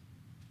home.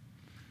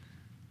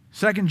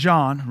 2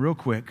 John, real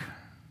quick.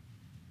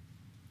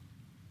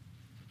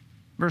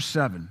 Verse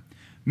 7.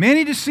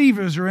 Many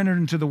deceivers are entered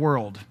into the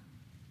world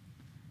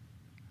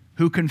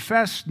who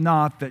confess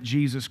not that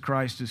Jesus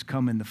Christ is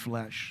come in the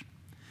flesh.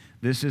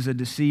 This is a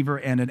deceiver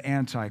and an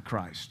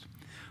antichrist.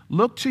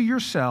 Look to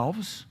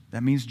yourselves,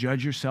 that means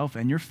judge yourself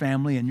and your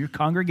family and your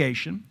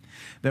congregation,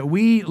 that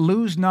we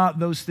lose not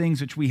those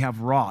things which we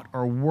have wrought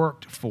or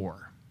worked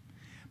for,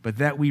 but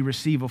that we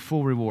receive a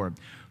full reward.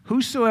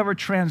 Whosoever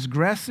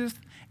transgresseth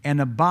and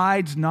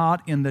abides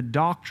not in the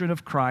doctrine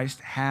of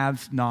Christ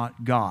hath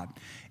not God.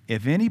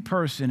 If any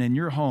person in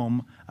your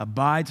home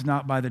abides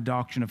not by the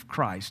doctrine of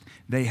Christ,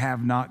 they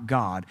have not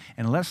God.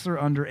 Unless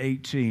they're under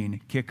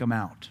 18, kick them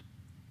out.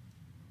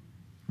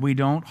 We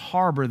don't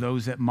harbor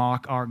those that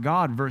mock our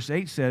God. Verse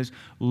 8 says,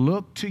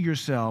 look to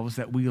yourselves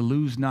that we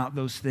lose not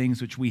those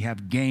things which we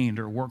have gained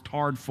or worked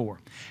hard for.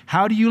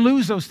 How do you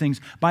lose those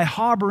things? By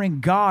harboring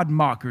God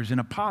mockers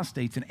and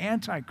apostates and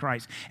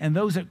antichrists and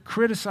those that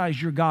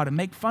criticize your God and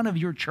make fun of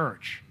your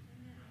church.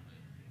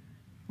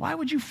 Why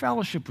would you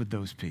fellowship with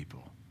those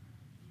people?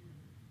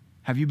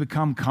 Have you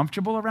become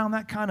comfortable around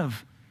that kind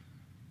of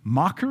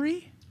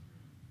mockery?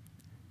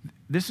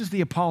 This is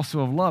the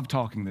apostle of love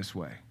talking this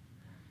way.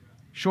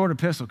 Short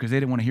epistle because they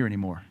didn't want to hear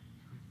anymore.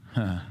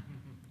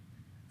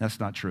 That's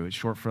not true. It's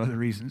short for other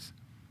reasons.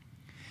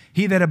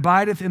 He that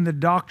abideth in the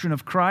doctrine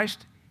of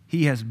Christ,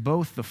 he has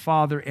both the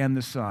Father and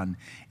the Son.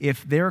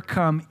 If there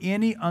come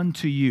any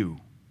unto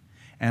you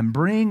and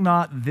bring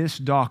not this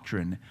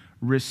doctrine,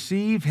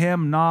 receive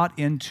him not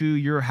into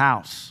your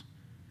house.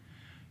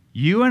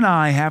 You and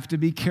I have to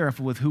be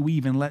careful with who we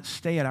even let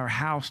stay at our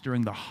house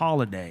during the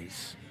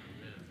holidays.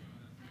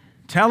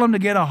 Tell them to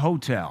get a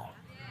hotel.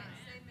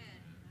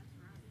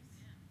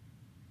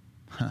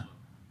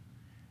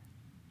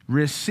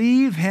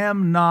 Receive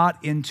him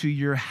not into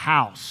your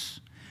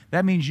house.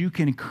 That means you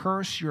can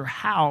curse your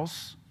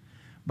house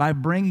by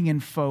bringing in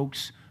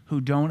folks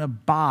who don't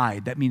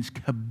abide. That means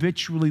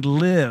habitually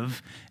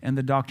live in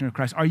the doctrine of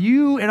Christ. Are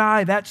you and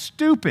I that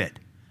stupid?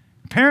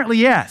 Apparently,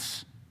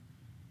 yes.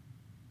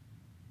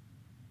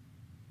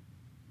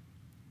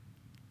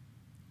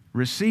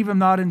 Receive him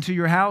not into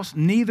your house,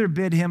 neither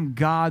bid him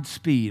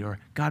Godspeed, or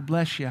God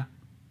bless you.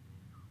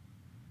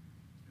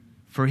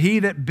 For he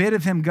that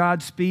biddeth him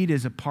Godspeed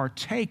is a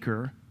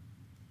partaker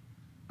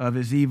of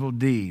his evil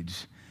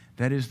deeds.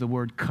 That is the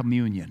word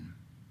communion.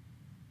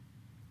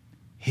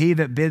 He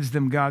that bids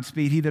them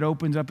Godspeed, he that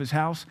opens up his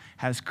house,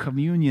 has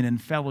communion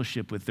and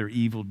fellowship with their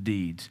evil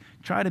deeds.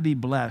 Try to be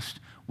blessed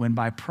when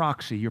by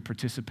proxy you're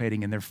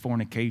participating in their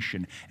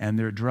fornication and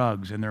their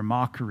drugs and their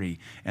mockery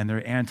and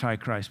their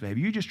antichrist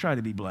behavior. You just try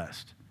to be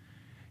blessed.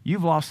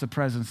 You've lost the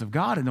presence of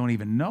God and don't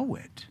even know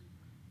it.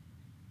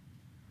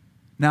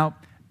 Now,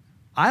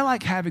 I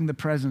like having the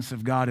presence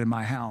of God in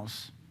my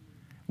house.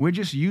 We're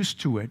just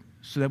used to it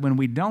so that when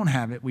we don't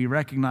have it, we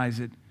recognize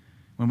it.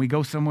 When we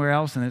go somewhere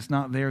else and it's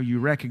not there, you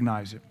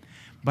recognize it.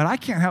 But I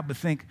can't help but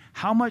think,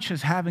 how much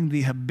has having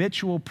the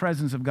habitual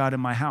presence of God in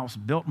my house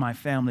built my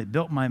family,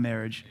 built my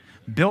marriage,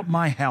 built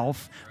my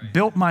health,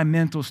 built my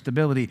mental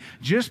stability,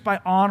 just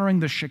by honoring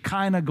the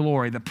Shekinah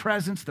glory, the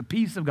presence, the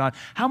peace of God.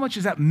 How much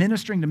is that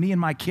ministering to me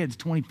and my kids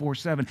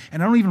 24/7,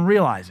 and I don't even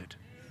realize it?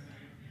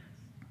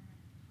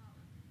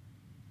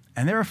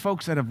 And there are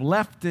folks that have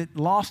left it,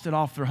 lost it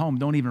off their home,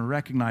 don't even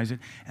recognize it,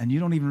 and you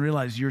don't even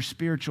realize your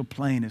spiritual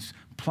plane is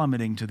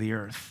plummeting to the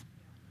earth.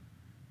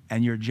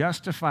 And you're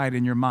justified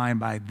in your mind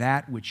by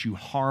that which you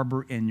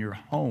harbor in your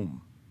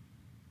home.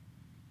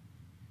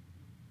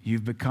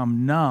 You've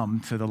become numb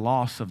to the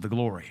loss of the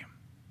glory.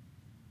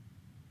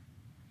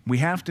 We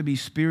have to be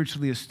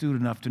spiritually astute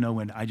enough to know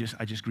when I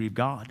just grieved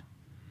God.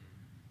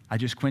 I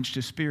just quenched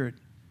his spirit.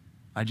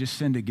 I just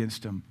sinned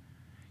against him.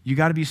 You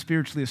got to be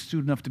spiritually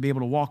astute enough to be able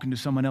to walk into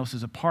someone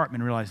else's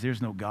apartment and realize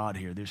there's no God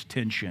here. There's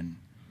tension.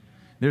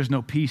 There's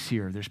no peace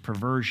here. There's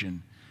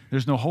perversion.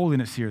 There's no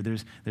holiness here.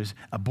 There's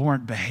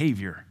abhorrent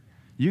behavior.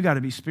 You got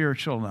to be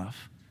spiritual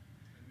enough.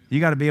 You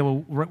got to be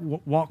able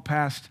to walk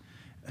past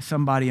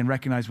somebody and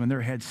recognize when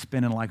their head's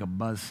spinning like a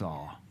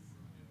buzzsaw.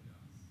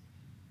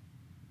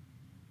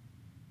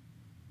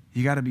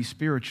 You got to be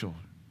spiritual,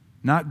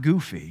 not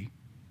goofy,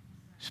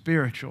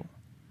 spiritual.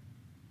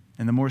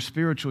 And the more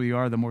spiritual you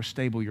are, the more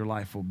stable your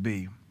life will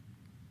be.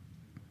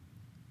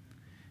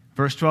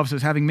 Verse 12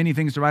 says, having many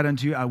things to write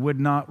unto you, I would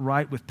not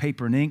write with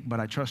paper and ink, but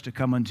I trust to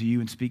come unto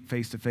you and speak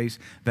face to face,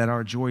 that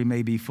our joy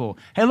may be full.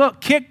 Hey, look,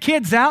 kick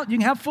kids out, you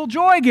can have full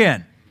joy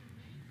again.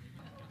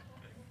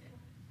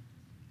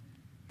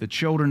 The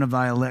children of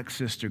thy elect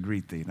sister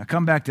greet thee. Now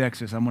come back to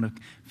Exodus. I'm going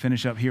to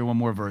finish up here one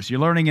more verse. You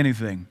learning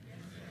anything?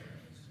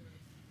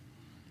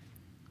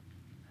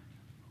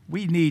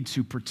 We need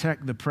to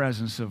protect the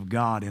presence of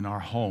God in our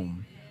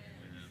home.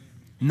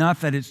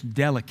 Not that it's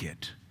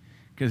delicate,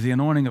 because the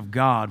anointing of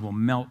God will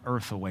melt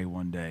earth away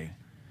one day.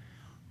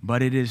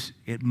 But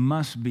it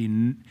must be,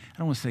 I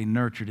don't want to say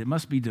nurtured, it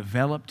must be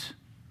developed.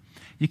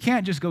 You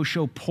can't just go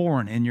show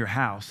porn in your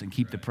house and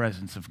keep the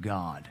presence of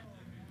God,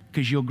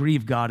 because you'll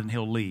grieve God and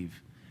he'll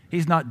leave.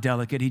 He's not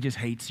delicate, he just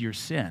hates your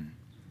sin.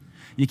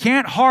 You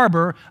can't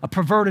harbor a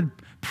perverted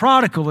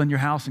prodigal in your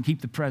house and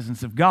keep the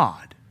presence of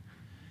God.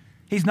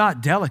 He's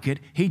not delicate.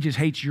 He just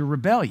hates your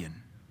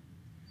rebellion.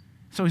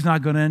 So he's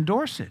not going to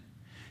endorse it.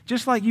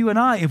 Just like you and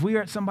I, if we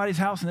were at somebody's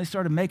house and they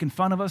started making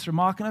fun of us or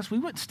mocking us, we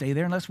wouldn't stay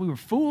there unless we were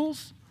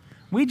fools.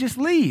 We'd just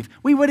leave.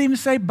 We wouldn't even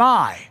say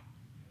bye.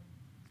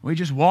 We'd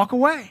just walk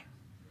away.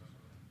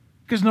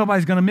 Because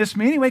nobody's going to miss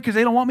me anyway because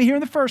they don't want me here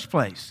in the first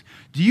place.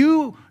 Do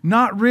you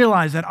not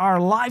realize that our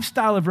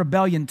lifestyle of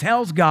rebellion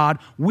tells God,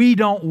 we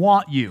don't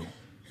want you.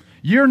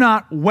 You're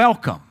not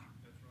welcome.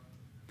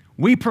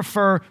 We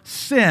prefer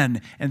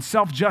sin and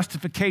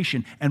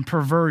self-justification and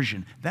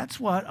perversion. That's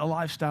what a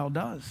lifestyle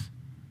does.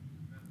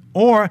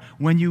 Or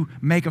when you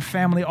make a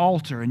family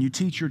altar and you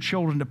teach your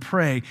children to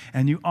pray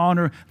and you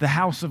honor the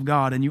house of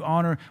God and you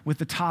honor with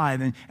the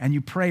tithe and you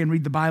pray and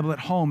read the Bible at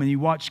home and you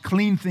watch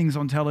clean things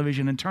on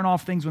television and turn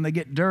off things when they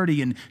get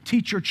dirty and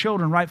teach your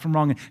children right from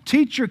wrong and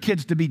teach your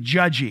kids to be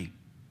judgy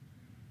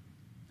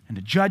and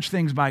to judge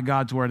things by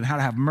God's word and how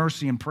to have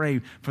mercy and pray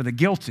for the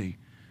guilty.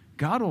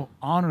 God will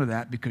honor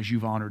that because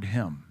you've honored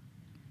him.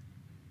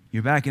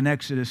 You're back in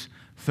Exodus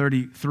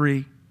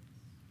 33,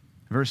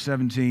 verse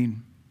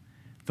 17.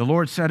 The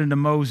Lord said unto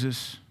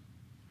Moses,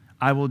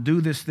 I will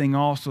do this thing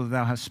also that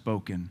thou hast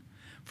spoken,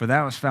 for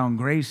thou hast found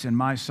grace in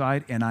my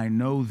sight, and I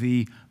know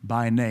thee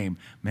by name.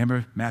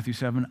 Remember Matthew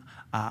 7,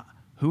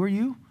 who are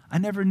you? I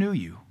never knew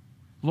you.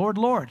 Lord,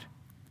 Lord.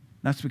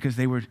 That's because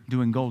they were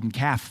doing golden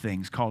calf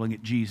things, calling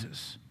it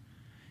Jesus.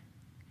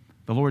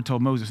 The Lord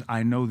told Moses,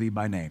 I know thee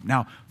by name.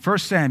 Now, 1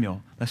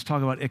 Samuel, let's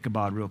talk about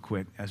Ichabod real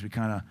quick as we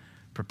kind of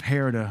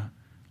prepare to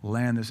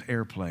land this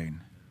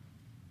airplane.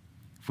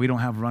 If we don't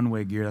have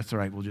runway gear, that's all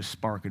right. We'll just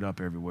spark it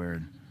up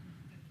everywhere.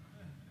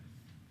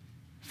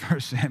 1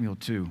 Samuel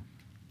 2.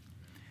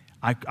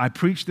 I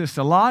preach this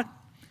a lot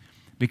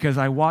because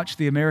I watched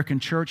the American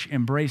church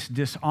embrace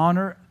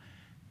dishonor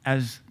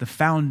as the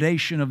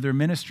foundation of their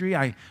ministry.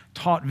 I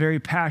taught very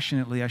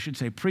passionately,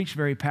 preached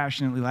very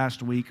passionately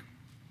last week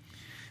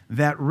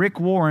that Rick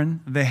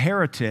Warren, the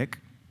heretic,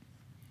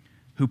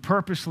 who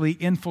purposely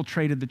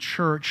infiltrated the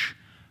church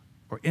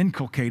or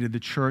inculcated the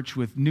church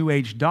with New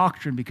Age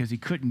doctrine because he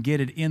couldn't get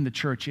it in the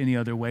church any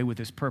other way with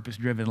his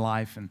purpose-driven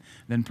life and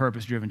then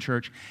purpose-driven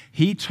church.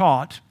 He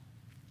taught,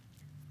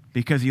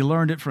 because he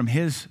learned it from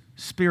his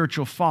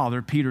spiritual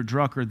father, Peter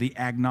Drucker, the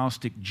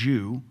agnostic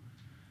Jew,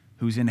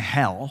 who's in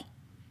hell.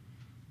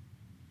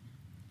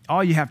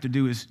 All you have to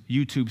do is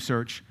YouTube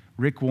search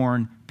Rick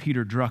Warren,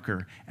 Peter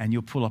Drucker, and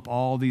you'll pull up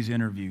all these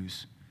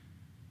interviews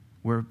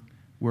where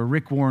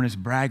Rick Warren is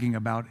bragging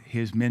about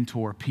his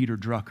mentor, Peter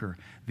Drucker,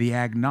 the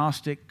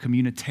agnostic,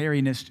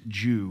 communitarianist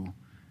Jew,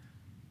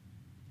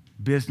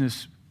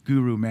 business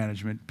guru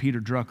management, Peter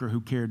Drucker,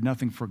 who cared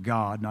nothing for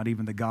God, not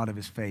even the God of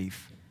his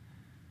faith,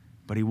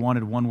 but he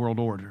wanted one world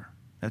order.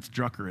 That's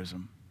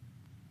Druckerism.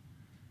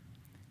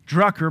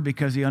 Drucker,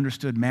 because he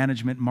understood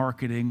management,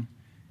 marketing,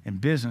 and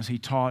business, he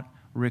taught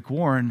Rick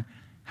Warren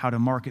how to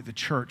market the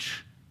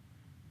church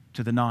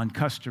to the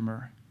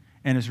non-customer.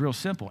 And it's real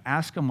simple.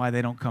 Ask them why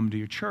they don't come to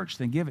your church,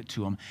 then give it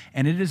to them.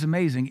 And it is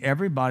amazing.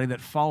 Everybody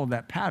that followed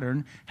that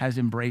pattern has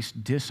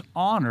embraced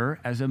dishonor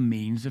as a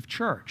means of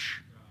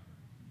church.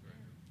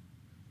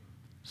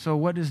 So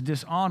what does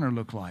dishonor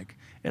look like?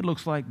 It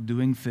looks like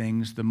doing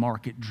things the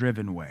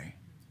market-driven way.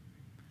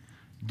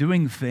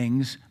 Doing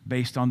things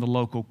based on the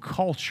local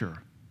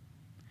culture.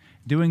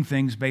 Doing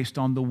things based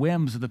on the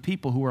whims of the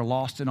people who are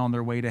lost and on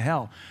their way to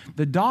hell.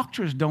 The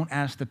doctors don't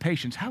ask the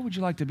patients, how would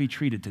you like to be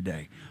treated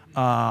today?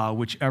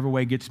 Whichever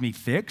way gets me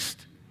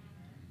fixed.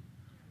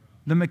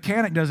 The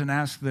mechanic doesn't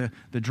ask the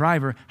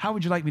driver, how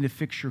would you like me to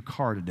fix your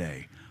car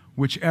today?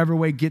 Whichever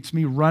way gets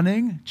me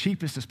running,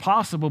 cheapest as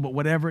possible, but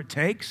whatever it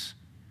takes.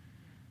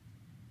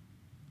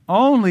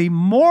 Only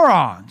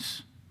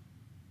morons,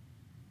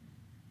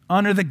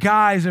 under the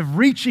guise of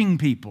reaching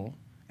people,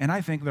 and I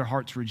think their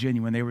hearts were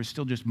genuine, they were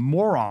still just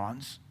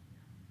morons,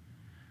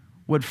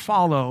 would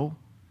follow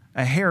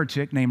a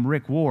heretic named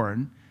Rick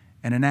Warren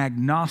and an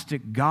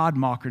agnostic God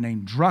mocker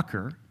named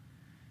Drucker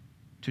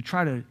to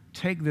try to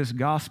take this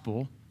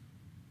gospel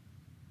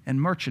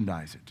and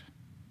merchandise it.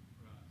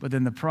 But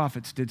then the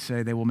prophets did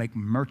say they will make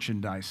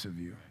merchandise of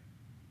you.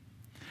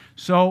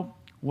 So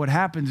what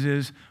happens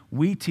is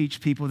we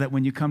teach people that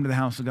when you come to the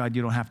house of God,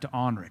 you don't have to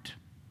honor it.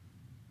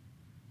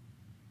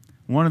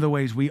 One of the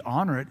ways we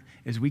honor it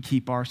is we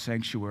keep our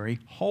sanctuary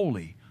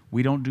holy.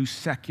 We don't do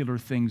secular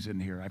things in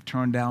here. I've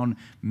turned down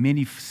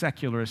many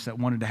secularists that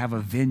wanted to have a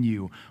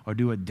venue or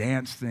do a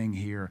dance thing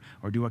here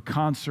or do a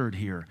concert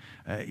here.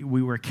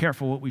 We were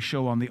careful what we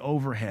show on the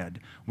overhead.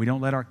 We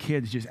don't let our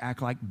kids just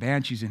act like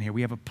banshees in here.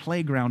 We have a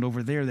playground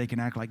over there they can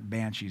act like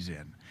banshees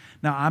in.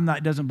 Now,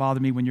 it doesn't bother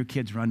me when your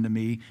kids run to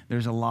me.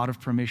 There's a lot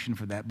of permission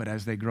for that. But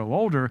as they grow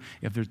older,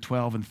 if they're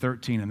 12 and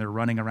 13 and they're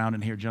running around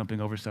in here jumping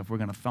over stuff, we're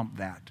going to thump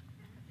that.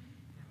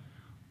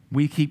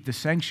 We keep the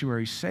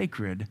sanctuary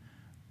sacred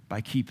by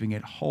keeping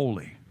it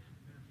holy.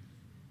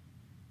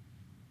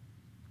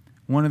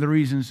 One of the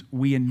reasons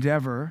we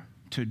endeavor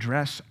to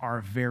dress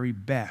our very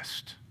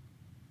best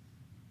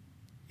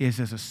is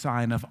as a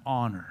sign of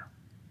honor.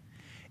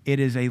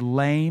 It is a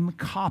lame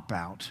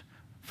cop-out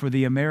for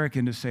the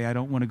American to say, I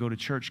don't want to go to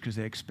church because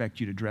they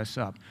expect you to dress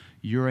up.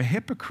 You're a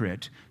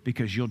hypocrite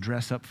because you'll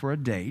dress up for a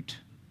date.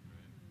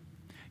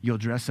 You'll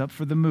dress up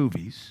for the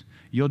movies.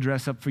 You'll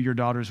dress up for your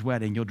daughter's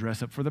wedding. You'll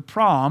dress up for the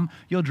prom.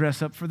 You'll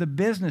dress up for the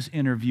business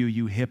interview,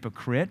 you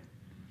hypocrite.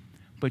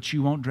 But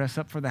you won't dress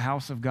up for the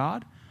house of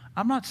God?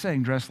 I'm not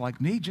saying dress like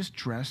me, just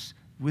dress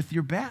with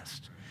your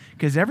best.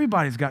 Because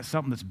everybody's got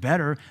something that's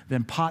better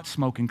than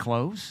pot-smoking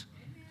clothes.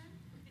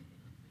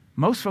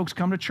 Most folks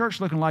come to church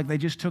looking like they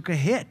just took a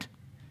hit.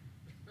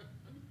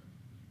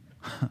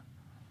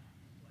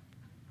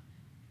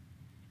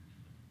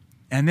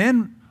 And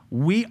then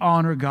we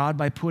honor God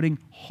by putting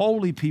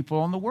holy people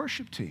on the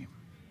worship team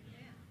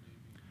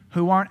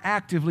who aren't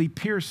actively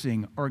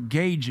piercing or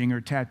gauging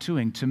or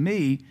tattooing. To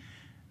me,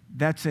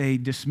 that's a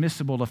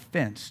dismissible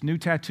offense. New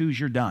tattoos,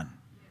 you're done.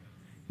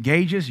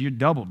 Gauges, you're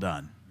double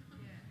done.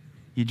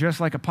 You dress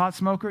like a pot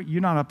smoker,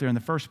 you're not up there in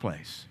the first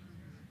place.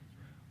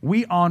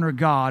 We honor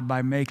God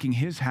by making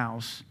His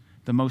house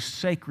the most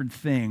sacred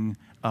thing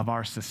of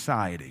our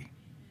society.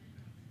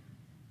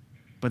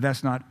 But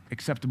that's not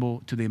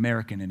acceptable to the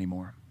American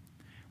anymore.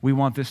 We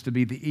want this to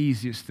be the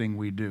easiest thing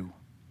we do.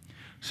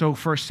 So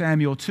 1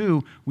 Samuel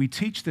 2, we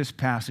teach this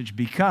passage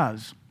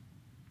because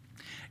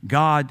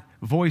God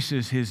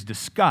voices His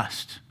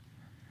disgust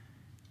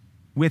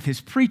with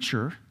His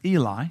preacher,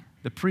 Eli,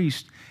 the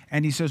priest,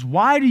 and He says,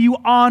 why do you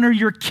honor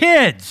your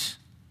kids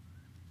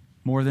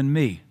more than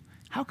me?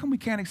 How come we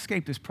can't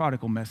escape this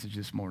prodigal message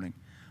this morning?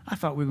 I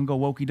thought we were going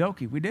to go wokey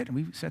dokey. We didn't.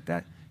 We set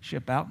that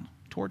ship out and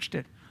torched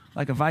it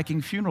like a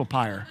Viking funeral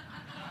pyre.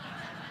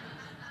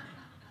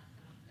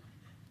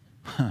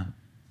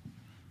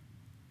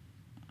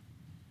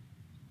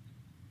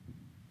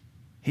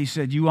 He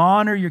said, you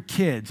honor your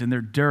kids and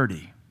they're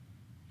dirty.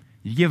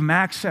 You give them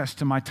access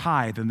to my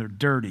tithe and they're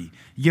dirty.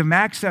 You give them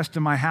access to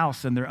my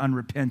house and they're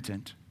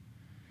unrepentant.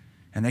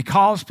 And they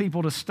cause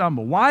people to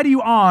stumble. Why do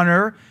you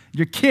honor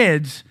your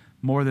kids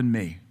more than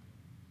me?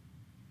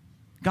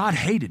 God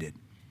hated it.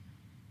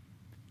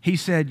 He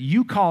said,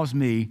 you caused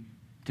me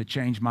to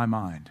change my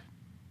mind.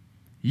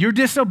 Your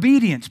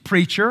disobedience,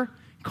 preacher,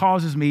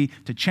 causes me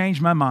to change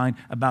my mind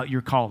about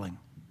your calling.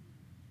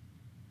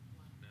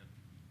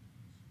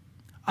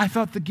 I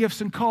thought the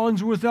gifts and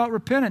callings were without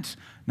repentance.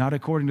 Not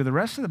according to the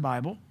rest of the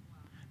Bible.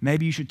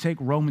 Maybe you should take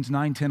Romans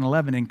 9, 10,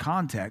 11 in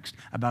context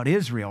about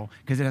Israel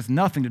because it has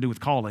nothing to do with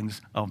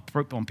callings on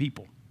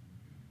people.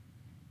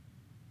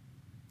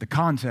 The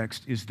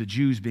context is the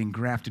Jews being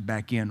grafted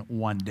back in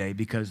one day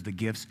because the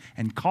gifts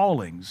and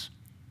callings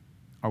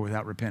are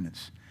without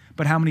repentance.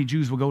 But how many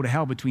Jews will go to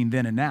hell between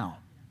then and now?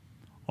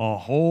 A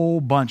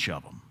whole bunch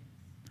of them.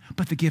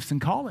 But the gifts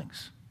and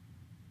callings.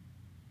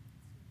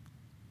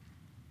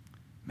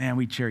 Man,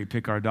 we cherry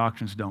pick our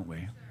doctrines, don't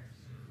we?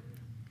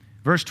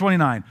 Verse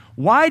 29,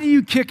 why do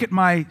you kick at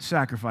my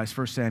sacrifice,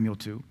 1 Samuel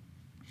 2,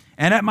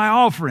 and at my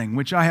offering,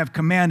 which I have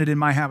commanded in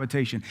my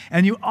habitation,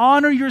 and you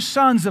honor your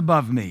sons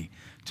above me,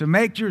 to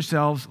make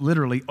yourselves,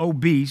 literally,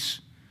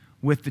 obese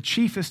with the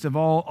chiefest of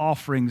all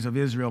offerings of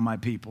Israel, my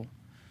people?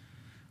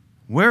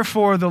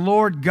 Wherefore the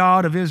Lord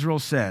God of Israel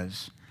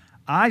says,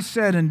 I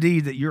said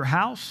indeed that your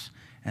house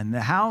and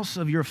the house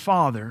of your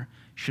father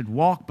should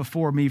walk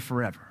before me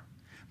forever.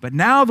 But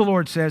now the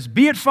Lord says,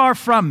 be it far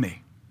from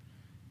me.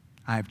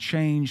 I have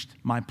changed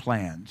my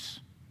plans.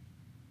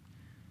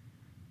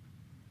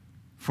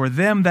 For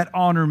them that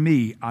honor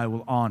me, I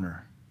will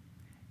honor.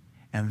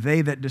 And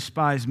they that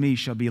despise me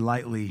shall be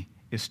lightly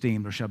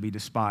esteemed or shall be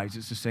despised.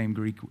 It's the same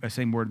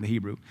word in the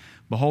Hebrew.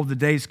 Behold, the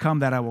days come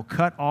that I will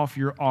cut off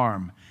your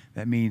arm.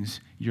 That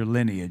means your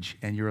lineage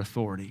and your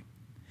authority.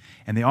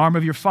 And the arm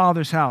of your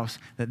father's house,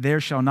 that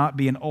there shall not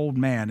be an old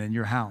man in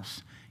your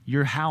house.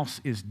 Your house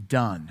is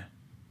done.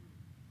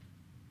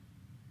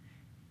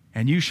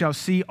 And you shall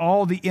see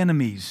all the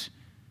enemies.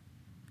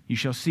 You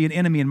shall see an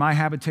enemy in my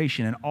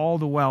habitation and all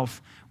the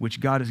wealth which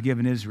God has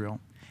given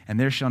Israel. And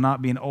there shall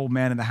not be an old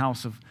man in the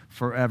house of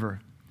forever.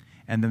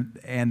 And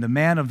the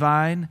man of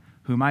thine,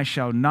 whom I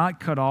shall not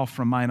cut off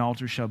from mine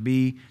altar, shall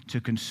be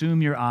to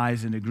consume your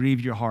eyes and to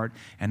grieve your heart.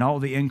 And all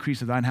the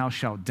increase of thine house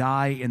shall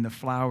die in the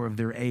flower of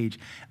their age.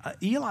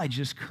 Eli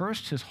just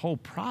cursed his whole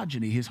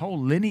progeny, his whole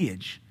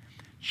lineage,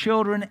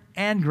 children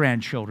and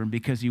grandchildren,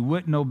 because he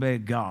wouldn't obey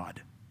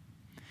God.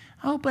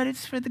 Oh, but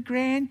it's for the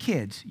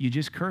grandkids. You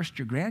just cursed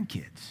your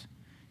grandkids,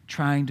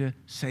 trying to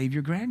save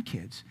your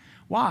grandkids.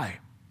 Why?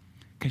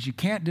 Because you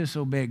can't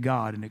disobey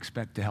God and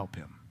expect to help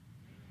Him.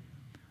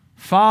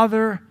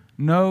 Father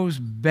knows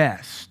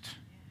best.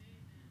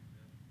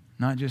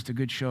 Not just a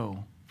good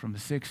show from the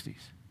 60s.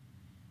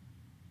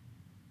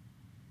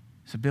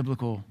 It's a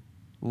biblical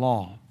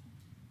law.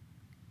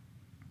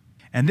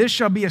 And this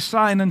shall be a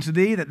sign unto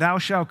thee, that thou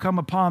shalt come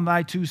upon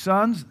thy two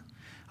sons,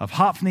 of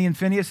Hophni and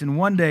Phinehas, and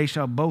one day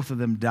shall both of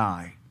them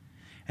die.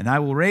 And I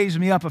will raise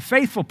me up a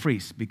faithful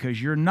priest,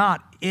 because you're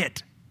not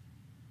it,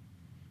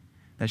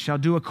 that shall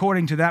do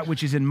according to that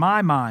which is in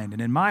my mind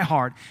and in my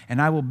heart,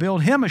 and I will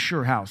build him a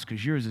sure house,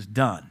 because yours is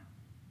done.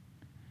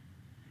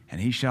 And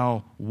he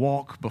shall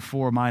walk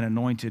before mine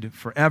anointed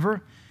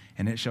forever,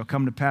 And it shall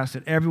come to pass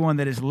that everyone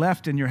that is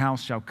left in your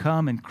house shall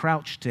come and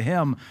crouch to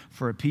him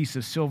for a piece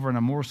of silver and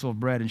a morsel of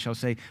bread, and shall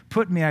say,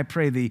 put me, I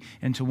pray thee,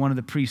 into one of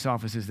the priest's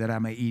offices, that I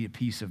may eat a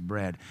piece of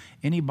bread.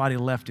 Anybody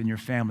left in your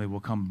family will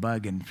come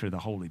begging for the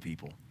holy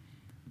people.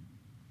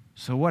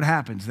 So what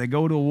happens? They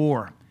go to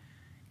war.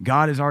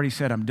 God has already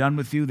said, I'm done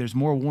with you. There's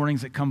more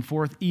warnings that come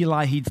forth.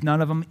 Eli heeds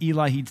none of them.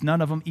 Eli heeds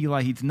none of them.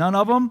 Eli heeds none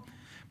of them.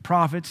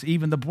 Prophets,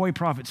 even the boy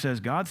prophet says,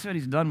 God said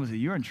he's done with you.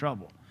 You're in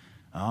trouble.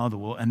 Oh, the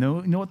will. And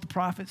you know what the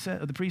prophet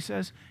said, or the priest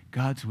says?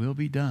 God's will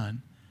be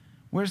done.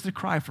 Where's the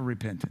cry for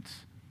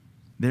repentance?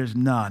 There's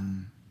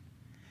none.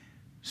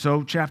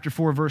 So, chapter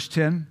 4, verse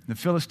 10, the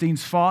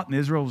Philistines fought and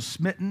Israel was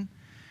smitten.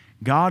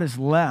 God has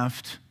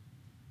left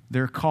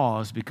their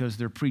cause because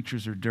their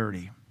preachers are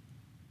dirty.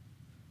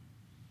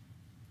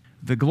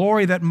 The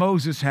glory that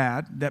Moses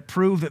had that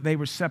proved that they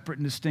were separate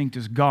and distinct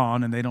is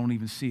gone, and they don't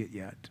even see it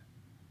yet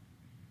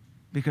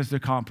because they're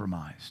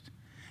compromised.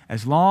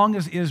 As long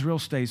as Israel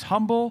stays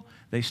humble,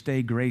 they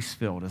stay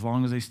grace-filled. As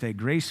long as they stay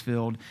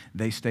grace-filled,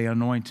 they stay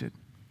anointed.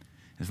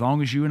 As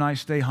long as you and I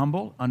stay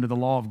humble under the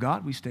law of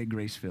God, we stay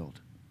grace-filled.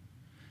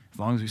 As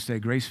long as we stay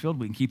grace-filled,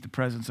 we can keep the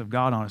presence of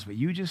God on us. But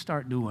you just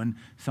start doing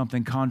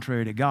something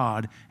contrary to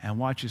God and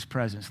watch His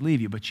presence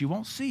leave you. But you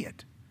won't see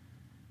it.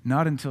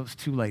 Not until it's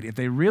too late. If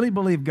they really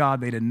believed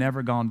God, they'd have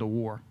never gone to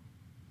war.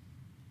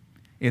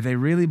 If they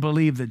really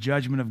believed the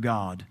judgment of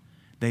God,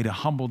 they'd have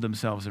humbled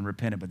themselves and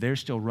repented. But they're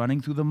still running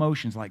through the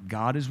motions like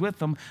God is with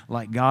them,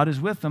 like God is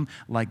with them,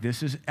 like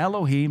this is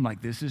Elohim,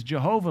 like this is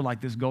Jehovah,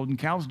 like this golden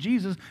cow's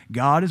Jesus.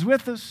 God is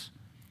with us.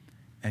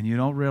 And you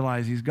don't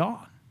realize He's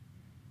gone.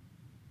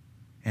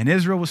 And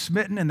Israel was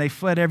smitten, and they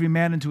fled every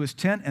man into his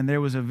tent, and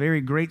there was a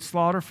very great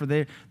slaughter, for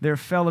there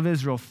fell of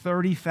Israel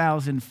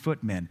 30,000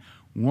 footmen.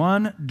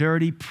 One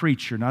dirty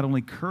preacher not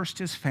only cursed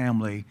his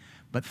family,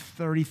 but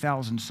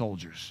 30,000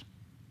 soldiers.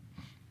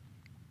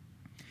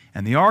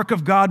 And the ark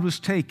of God was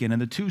taken,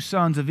 and the two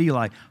sons of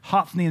Eli,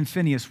 Hophni and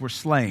Phinehas, were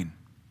slain.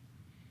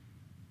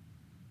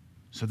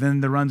 So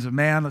then the runs of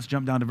man, let's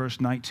jump down to verse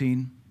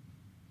 19.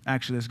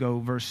 Actually, let's go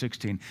verse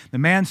 16. The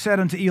man said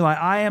unto Eli,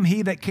 I am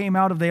he that came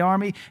out of the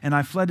army, and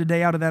I fled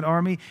today out of that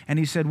army. And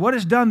he said, what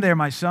is done there,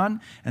 my son?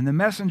 And the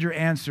messenger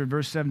answered,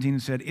 verse 17,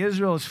 and said,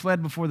 Israel has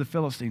fled before the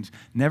Philistines.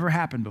 Never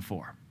happened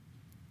before.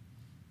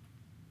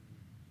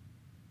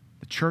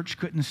 The church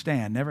couldn't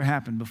stand, never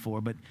happened before,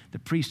 but the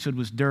priesthood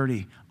was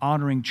dirty,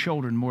 honoring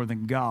children more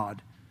than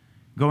God,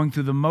 going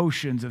through the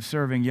motions of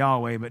serving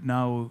Yahweh, but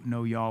no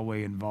Yahweh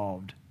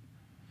involved.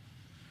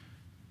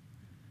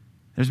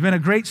 There's been a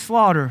great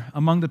slaughter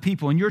among the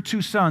people, and your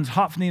two sons,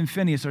 Hophni and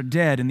Phinehas, are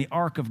dead, and the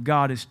ark of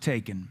God is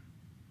taken.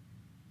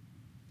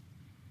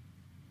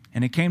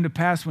 And it came to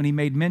pass when he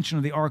made mention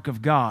of the ark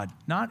of God,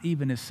 not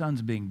even his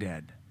sons being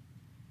dead.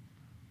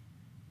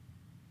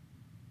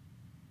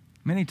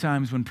 Many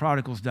times when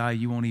prodigals die,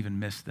 you won't even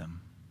miss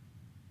them.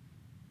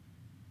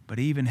 But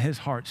even his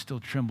heart still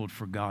trembled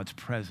for God's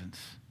presence.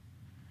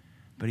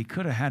 But he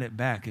could have had it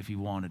back if he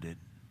wanted it.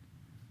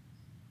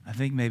 I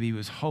think maybe he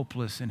was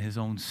hopeless in his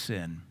own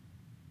sin.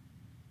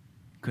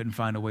 Couldn't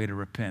find a way to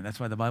repent. That's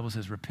why the Bible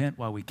says, repent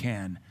while we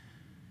can.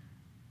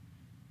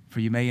 For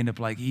you may end up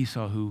like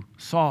Esau, who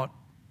sought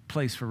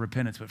place for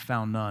repentance but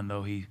found none,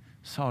 though he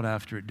sought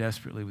after it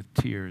desperately with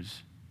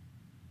tears.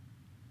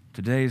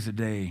 Today is the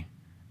day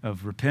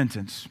of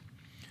repentance.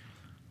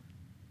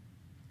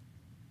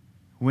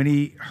 When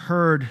he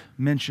heard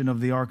mention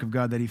of the ark of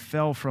God, that he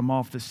fell from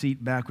off the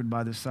seat backward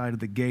by the side of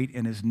the gate,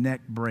 and his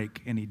neck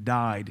brake, and he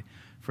died.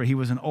 For he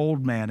was an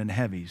old man and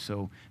heavy,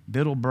 so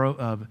brittle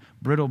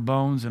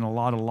bones and a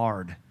lot of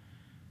lard.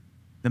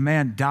 The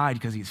man died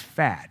because he's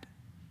fat.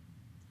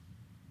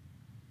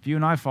 If you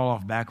and I fall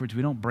off backwards,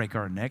 we don't break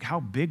our neck. How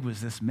big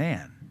was this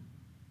man?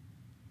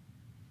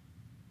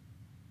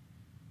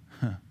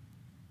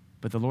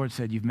 But the Lord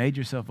said, you've made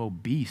yourself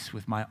obese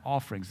with my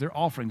offerings. Their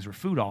offerings were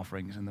food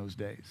offerings in those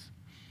days.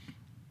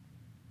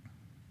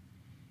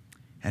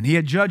 And he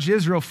had judged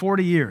Israel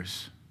 40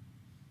 years.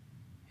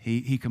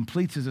 He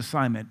completes his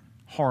assignment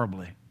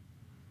horribly.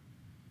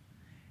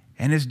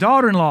 And his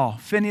daughter-in-law,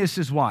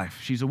 Phinehas' wife,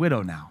 she's a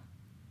widow now,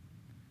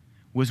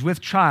 was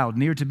with child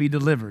near to be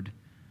delivered.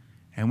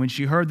 And when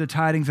she heard the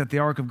tidings that the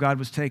ark of God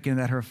was taken,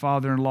 that her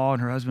father-in-law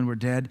and her husband were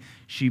dead,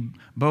 she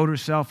bowed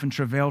herself and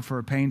travailed, for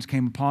her pains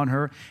came upon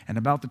her. And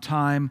about the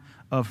time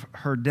of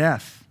her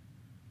death,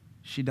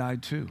 she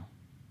died too.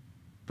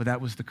 But that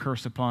was the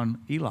curse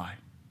upon Eli.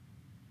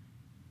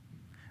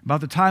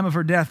 About the time of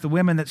her death, the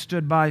women that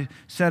stood by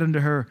said unto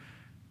her,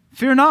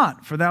 fear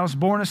not, for thou hast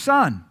borne a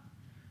son.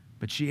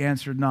 But she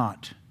answered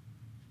not.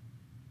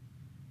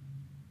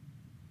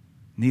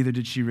 Neither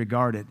did she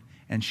regard it.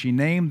 And she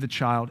named the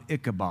child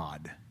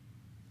Ichabod,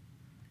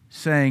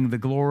 saying, the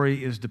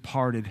glory is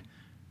departed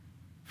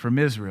from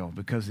Israel,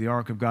 because the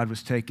ark of God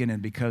was taken,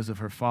 and because of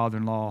her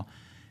father-in-law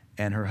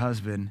and her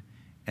husband.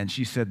 And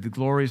she said, the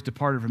glory is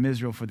departed from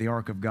Israel, for the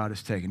ark of God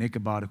is taken.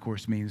 Ichabod, of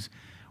course, means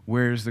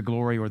where's the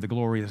glory, or the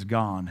glory is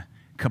gone.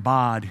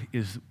 Kabod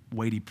is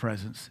weighty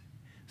presence.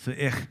 So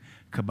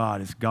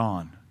Ichabod is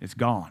gone. It's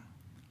gone.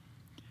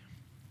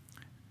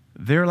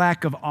 Their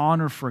lack of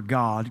honor for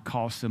God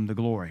cost them the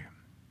glory.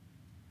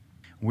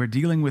 We're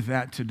dealing with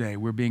that today.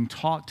 We're being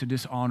taught to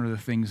dishonor the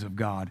things of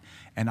God.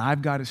 And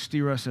I've got to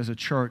steer us as a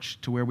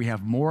church to where we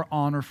have more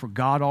honor for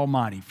God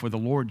Almighty, for the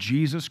Lord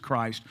Jesus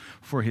Christ,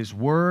 for His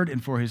Word,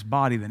 and for His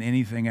body than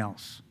anything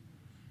else.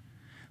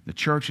 The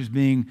church is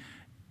being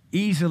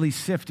easily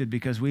sifted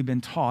because we've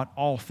been taught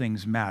all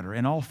things matter,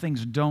 and all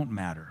things don't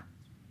matter.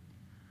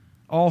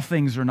 All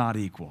things are not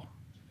equal.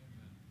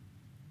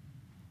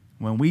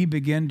 When we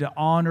begin to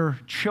honor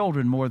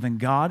children more than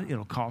God,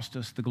 it'll cost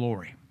us the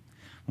glory.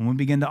 When we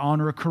begin to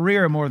honor a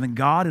career more than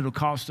God, it'll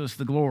cost us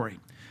the glory.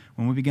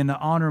 When we begin to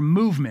honor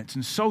movements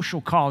and social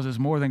causes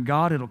more than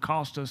God, it'll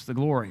cost us the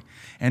glory.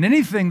 And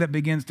anything that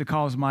begins to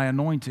cause my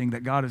anointing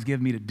that God has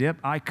given me to dip,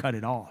 I cut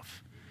it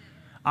off.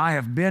 I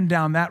have been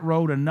down that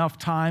road enough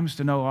times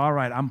to know, all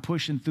right, I'm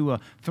pushing through a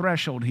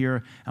threshold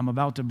here. I'm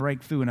about to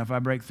break through, and if I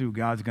break through,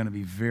 God's going to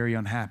be very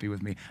unhappy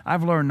with me.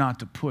 I've learned not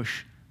to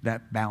push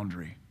that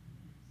boundary.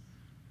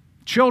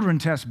 Children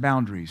test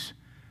boundaries.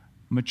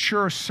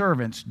 Mature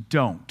servants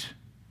don't.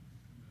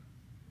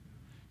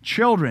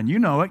 Children, you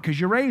know it because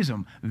you raise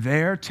them.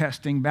 They're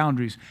testing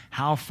boundaries.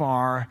 How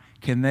far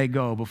can they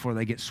go before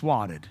they get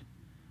swatted?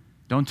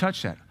 Don't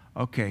touch that.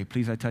 Okay,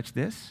 please, I touch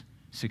this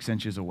 6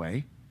 inches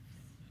away.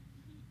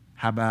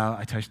 How about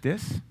I touch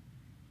this?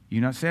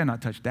 You not say I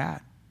not touch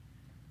that.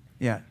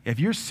 Yeah, if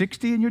you're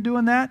 60 and you're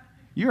doing that,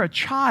 you're a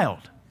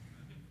child.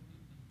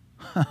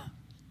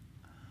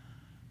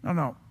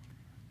 No.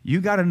 You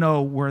got to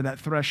know where that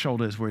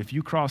threshold is, where if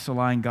you cross the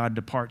line, God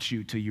departs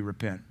you till you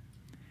repent.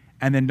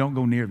 And then don't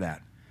go near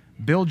that.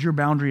 Build your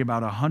boundary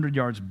about 100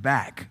 yards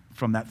back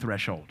from that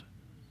threshold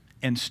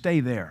and stay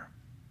there.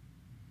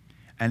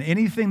 And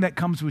anything that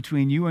comes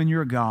between you and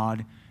your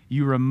God,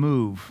 you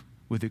remove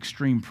with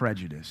extreme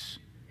prejudice.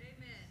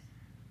 Amen.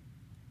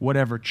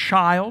 Whatever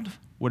child,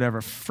 whatever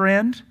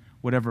friend,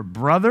 whatever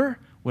brother,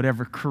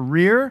 whatever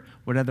career,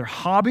 whatever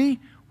hobby,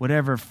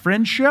 whatever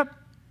friendship,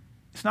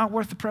 it's not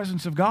worth the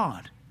presence of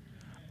God.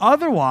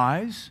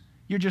 Otherwise,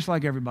 you're just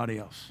like everybody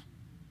else.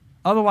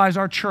 Otherwise,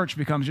 our church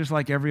becomes just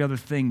like every other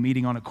thing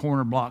meeting on a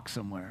corner block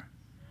somewhere.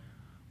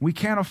 We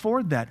can't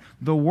afford that.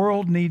 The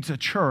world needs a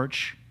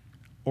church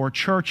or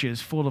churches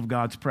full of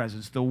God's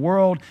presence. The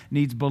world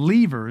needs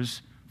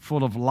believers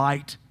full of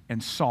light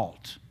and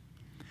salt.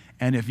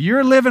 And if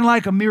you're living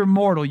like a mere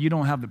mortal, you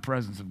don't have the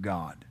presence of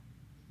God.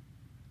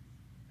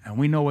 And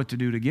we know what to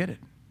do to get it.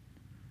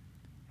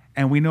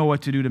 And we know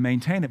what to do to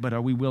maintain it, but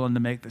are we willing to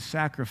make the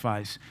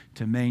sacrifice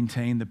to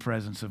maintain the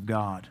presence of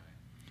God?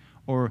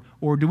 Or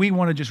do we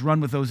want to just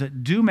run with those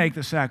that do make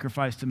the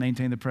sacrifice to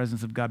maintain the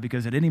presence of God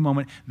because at any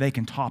moment they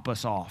can top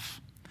us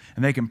off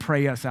and they can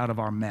pray us out of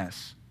our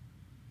mess?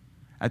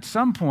 At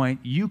some point,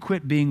 you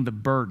quit being the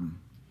burden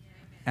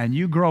and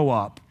you grow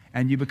up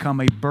and you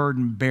become a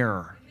burden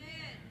bearer.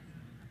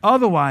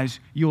 Otherwise,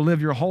 you'll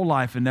live your whole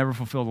life and never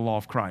fulfill the law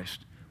of Christ,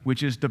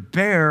 which is to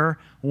bear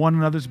one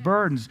another's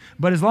burdens.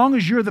 But as long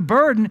as you're the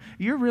burden,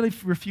 you're really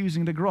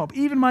refusing to grow up.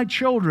 Even my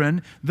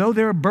children, though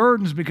they're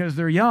burdens because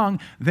they're young,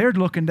 they're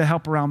looking to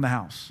help around the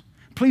house.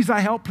 Please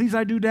I help, please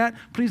I do that,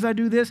 please I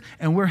do this,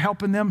 and we're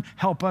helping them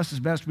help us as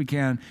best we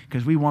can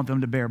because we want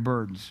them to bear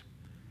burdens.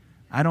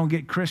 I don't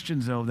get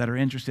Christians, though, that are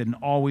interested in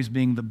always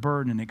being the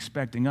burden and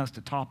expecting us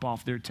to top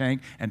off their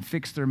tank and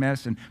fix their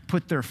mess and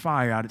put their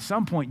fire out. At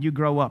some point, you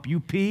grow up. You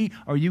pee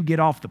or you get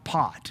off the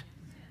pot.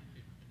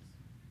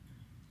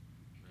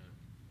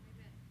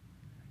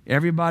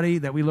 Everybody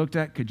that we looked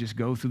at could just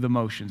go through the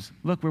motions.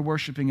 Look, we're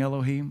worshiping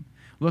Elohim.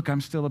 Look,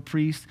 I'm still a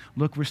priest.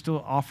 Look, we're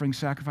still offering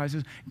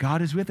sacrifices.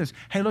 God is with us.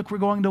 Hey, look, we're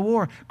going to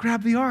war.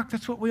 Grab the ark.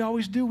 That's what we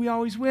always do. We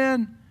always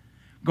win.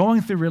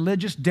 Going through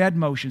religious dead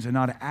motions and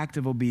not an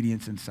active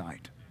obedience in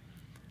sight.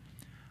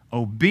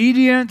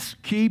 Obedience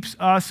keeps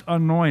us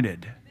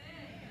anointed.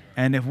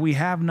 And if we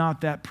have not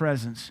that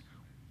presence,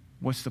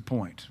 what's the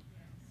point?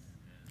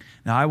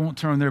 Now, I won't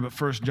turn there, but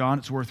 1 John,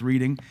 it's worth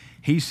reading.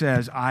 He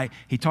says,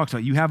 he talks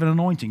about, you have an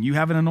anointing, you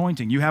have an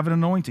anointing, you have an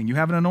anointing, you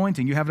have an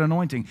anointing, you have an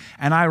anointing.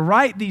 And I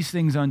write these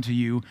things unto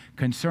you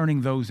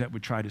concerning those that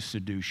would try to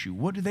seduce you.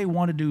 What do they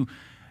want to do?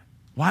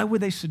 Why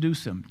would they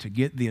seduce them? To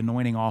get the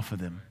anointing off of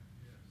them.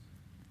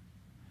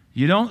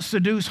 You don't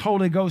seduce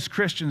Holy Ghost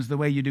Christians the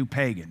way you do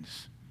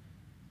pagans.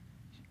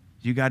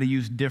 You got to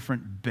use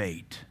different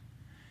bait.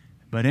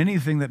 But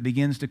anything that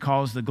begins to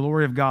cause the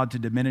glory of God to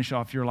diminish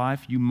off your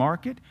life, you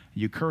mark it,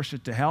 you curse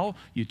it to hell,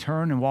 you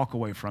turn and walk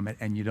away from it,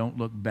 and you don't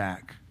look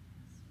back.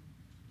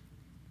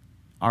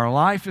 Our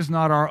life is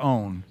not our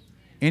own.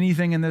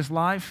 Anything in this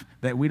life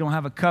that we don't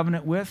have a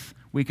covenant with,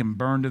 we can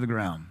burn to the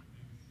ground.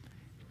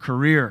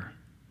 Career,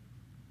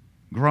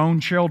 grown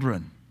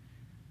children.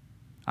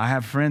 I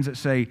have friends that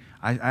say,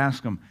 I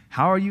ask them,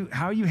 how are you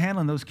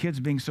handling those kids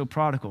being so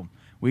prodigal?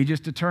 We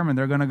just determined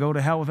they're going to go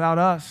to hell without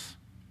us.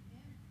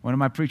 One of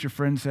my preacher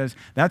friends says,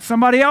 that's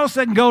somebody else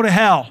that can go to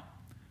hell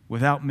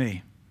without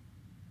me.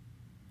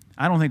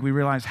 I don't think we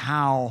realize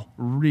how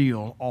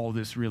real all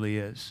this really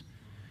is,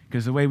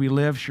 because the way we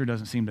live sure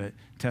doesn't seem to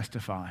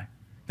testify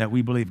that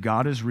we believe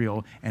God is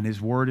real and His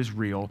Word is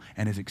real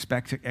and His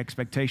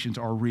expectations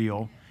are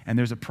real And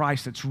there's a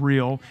price that's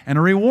real and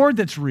a reward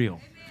that's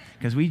real.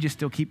 Because we just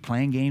still keep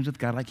playing games with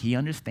God like he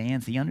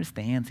understands.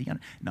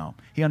 No,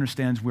 he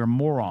understands we're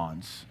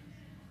morons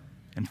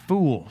and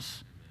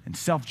fools and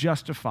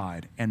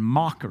self-justified and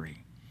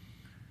mockery.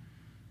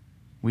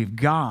 We've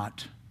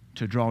got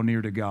to draw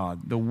near to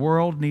God. The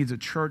world needs a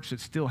church that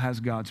still has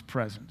God's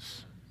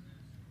presence.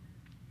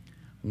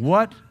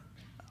 What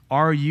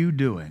are you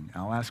doing?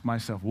 I'll ask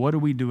myself, what are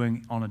we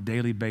doing on a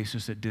daily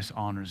basis that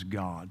dishonors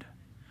God?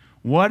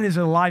 What is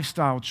a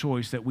lifestyle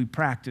choice that we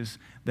practice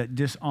that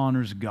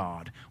dishonors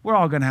God? We're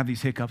all going to have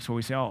these hiccups where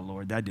we say, oh,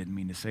 Lord, that didn't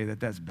mean to say that.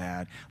 That's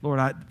bad. Lord,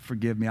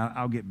 forgive me.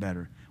 I'll get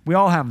better. We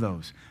all have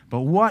those.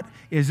 But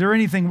is there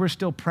anything we're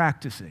still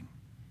practicing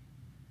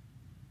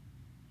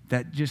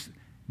that just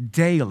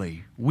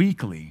daily,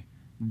 weekly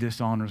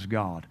dishonors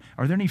God?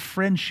 Are there any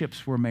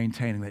friendships we're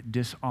maintaining that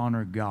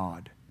dishonor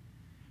God?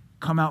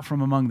 Come out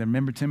from among them.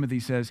 Remember,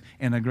 Timothy says,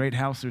 in a great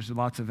house there's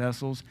lots of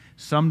vessels,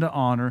 some to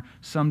honor,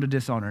 some to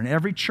dishonor. In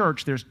every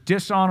church there's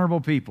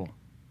dishonorable people.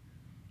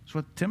 That's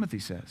what Timothy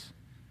says.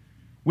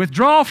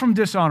 Withdraw from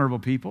dishonorable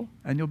people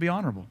and you'll be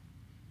honorable.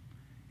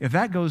 If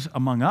that goes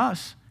among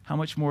us, how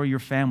much more your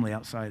family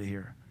outside of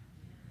here?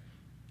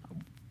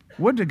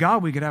 Would to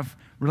God we could have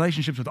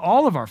relationships with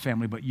all of our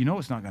family, but you know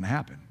it's not going to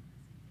happen.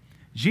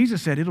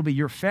 Jesus said it'll be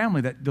your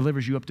family that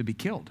delivers you up to be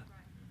killed.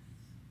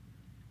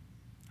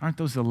 Aren't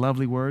those the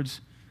lovely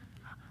words?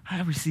 I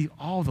receive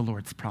all the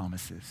Lord's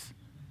promises.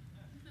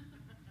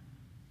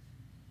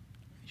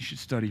 You should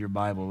study your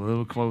Bible a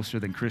little closer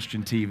than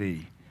Christian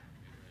TV.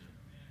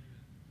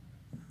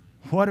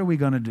 What are we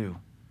going to do?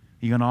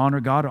 Are you going to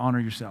honor God or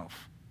honor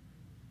yourself?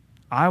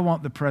 I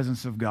want the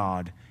presence of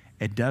God.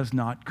 It does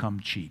not come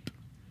cheap.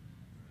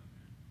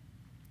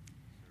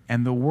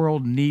 And the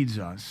world needs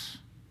us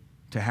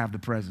to have the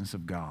presence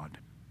of God.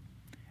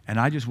 And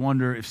I just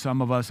wonder if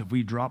some of us, if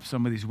we drop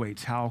some of these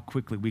weights, how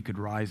quickly we could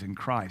rise in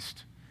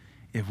Christ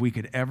if we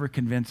could ever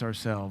convince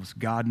ourselves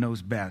God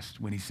knows best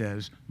when he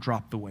says,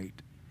 drop the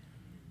weight.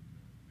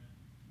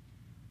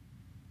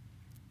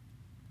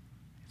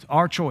 It's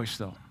our choice,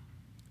 though.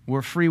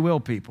 We're free will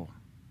people.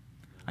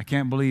 I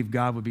can't believe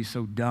God would be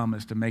so dumb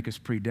as to make us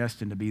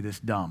predestined to be this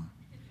dumb.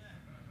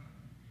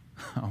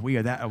 Are we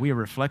a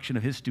reflection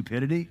of his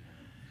stupidity?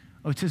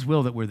 Oh, it's his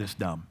will that we're this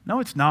dumb.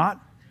 No, it's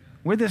not.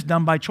 We're this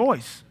dumb by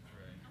choice.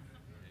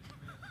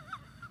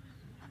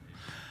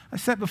 I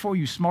set before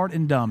you smart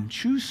and dumb.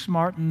 Choose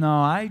smart. No,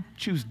 I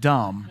choose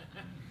dumb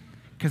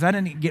because I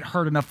didn't get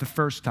hurt enough the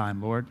first time,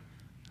 Lord.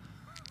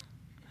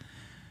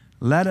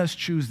 Let us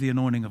choose the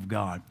anointing of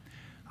God.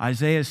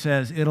 Isaiah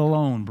says, it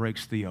alone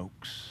breaks the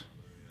yokes.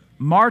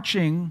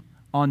 Marching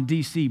on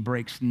DC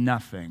breaks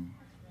nothing.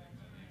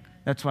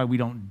 That's why we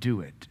don't do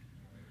it.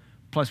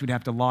 Plus, we'd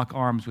have to lock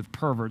arms with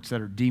perverts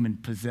that are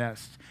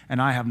demon-possessed,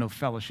 and I have no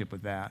fellowship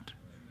with that.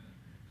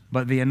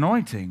 But the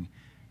anointing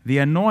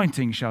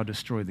shall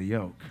destroy the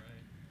yoke.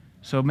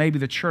 So maybe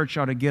the church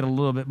ought to get a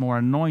little bit more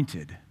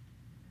anointed,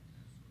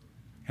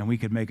 and we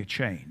could make a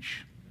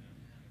change.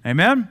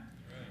 Amen?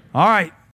 All right.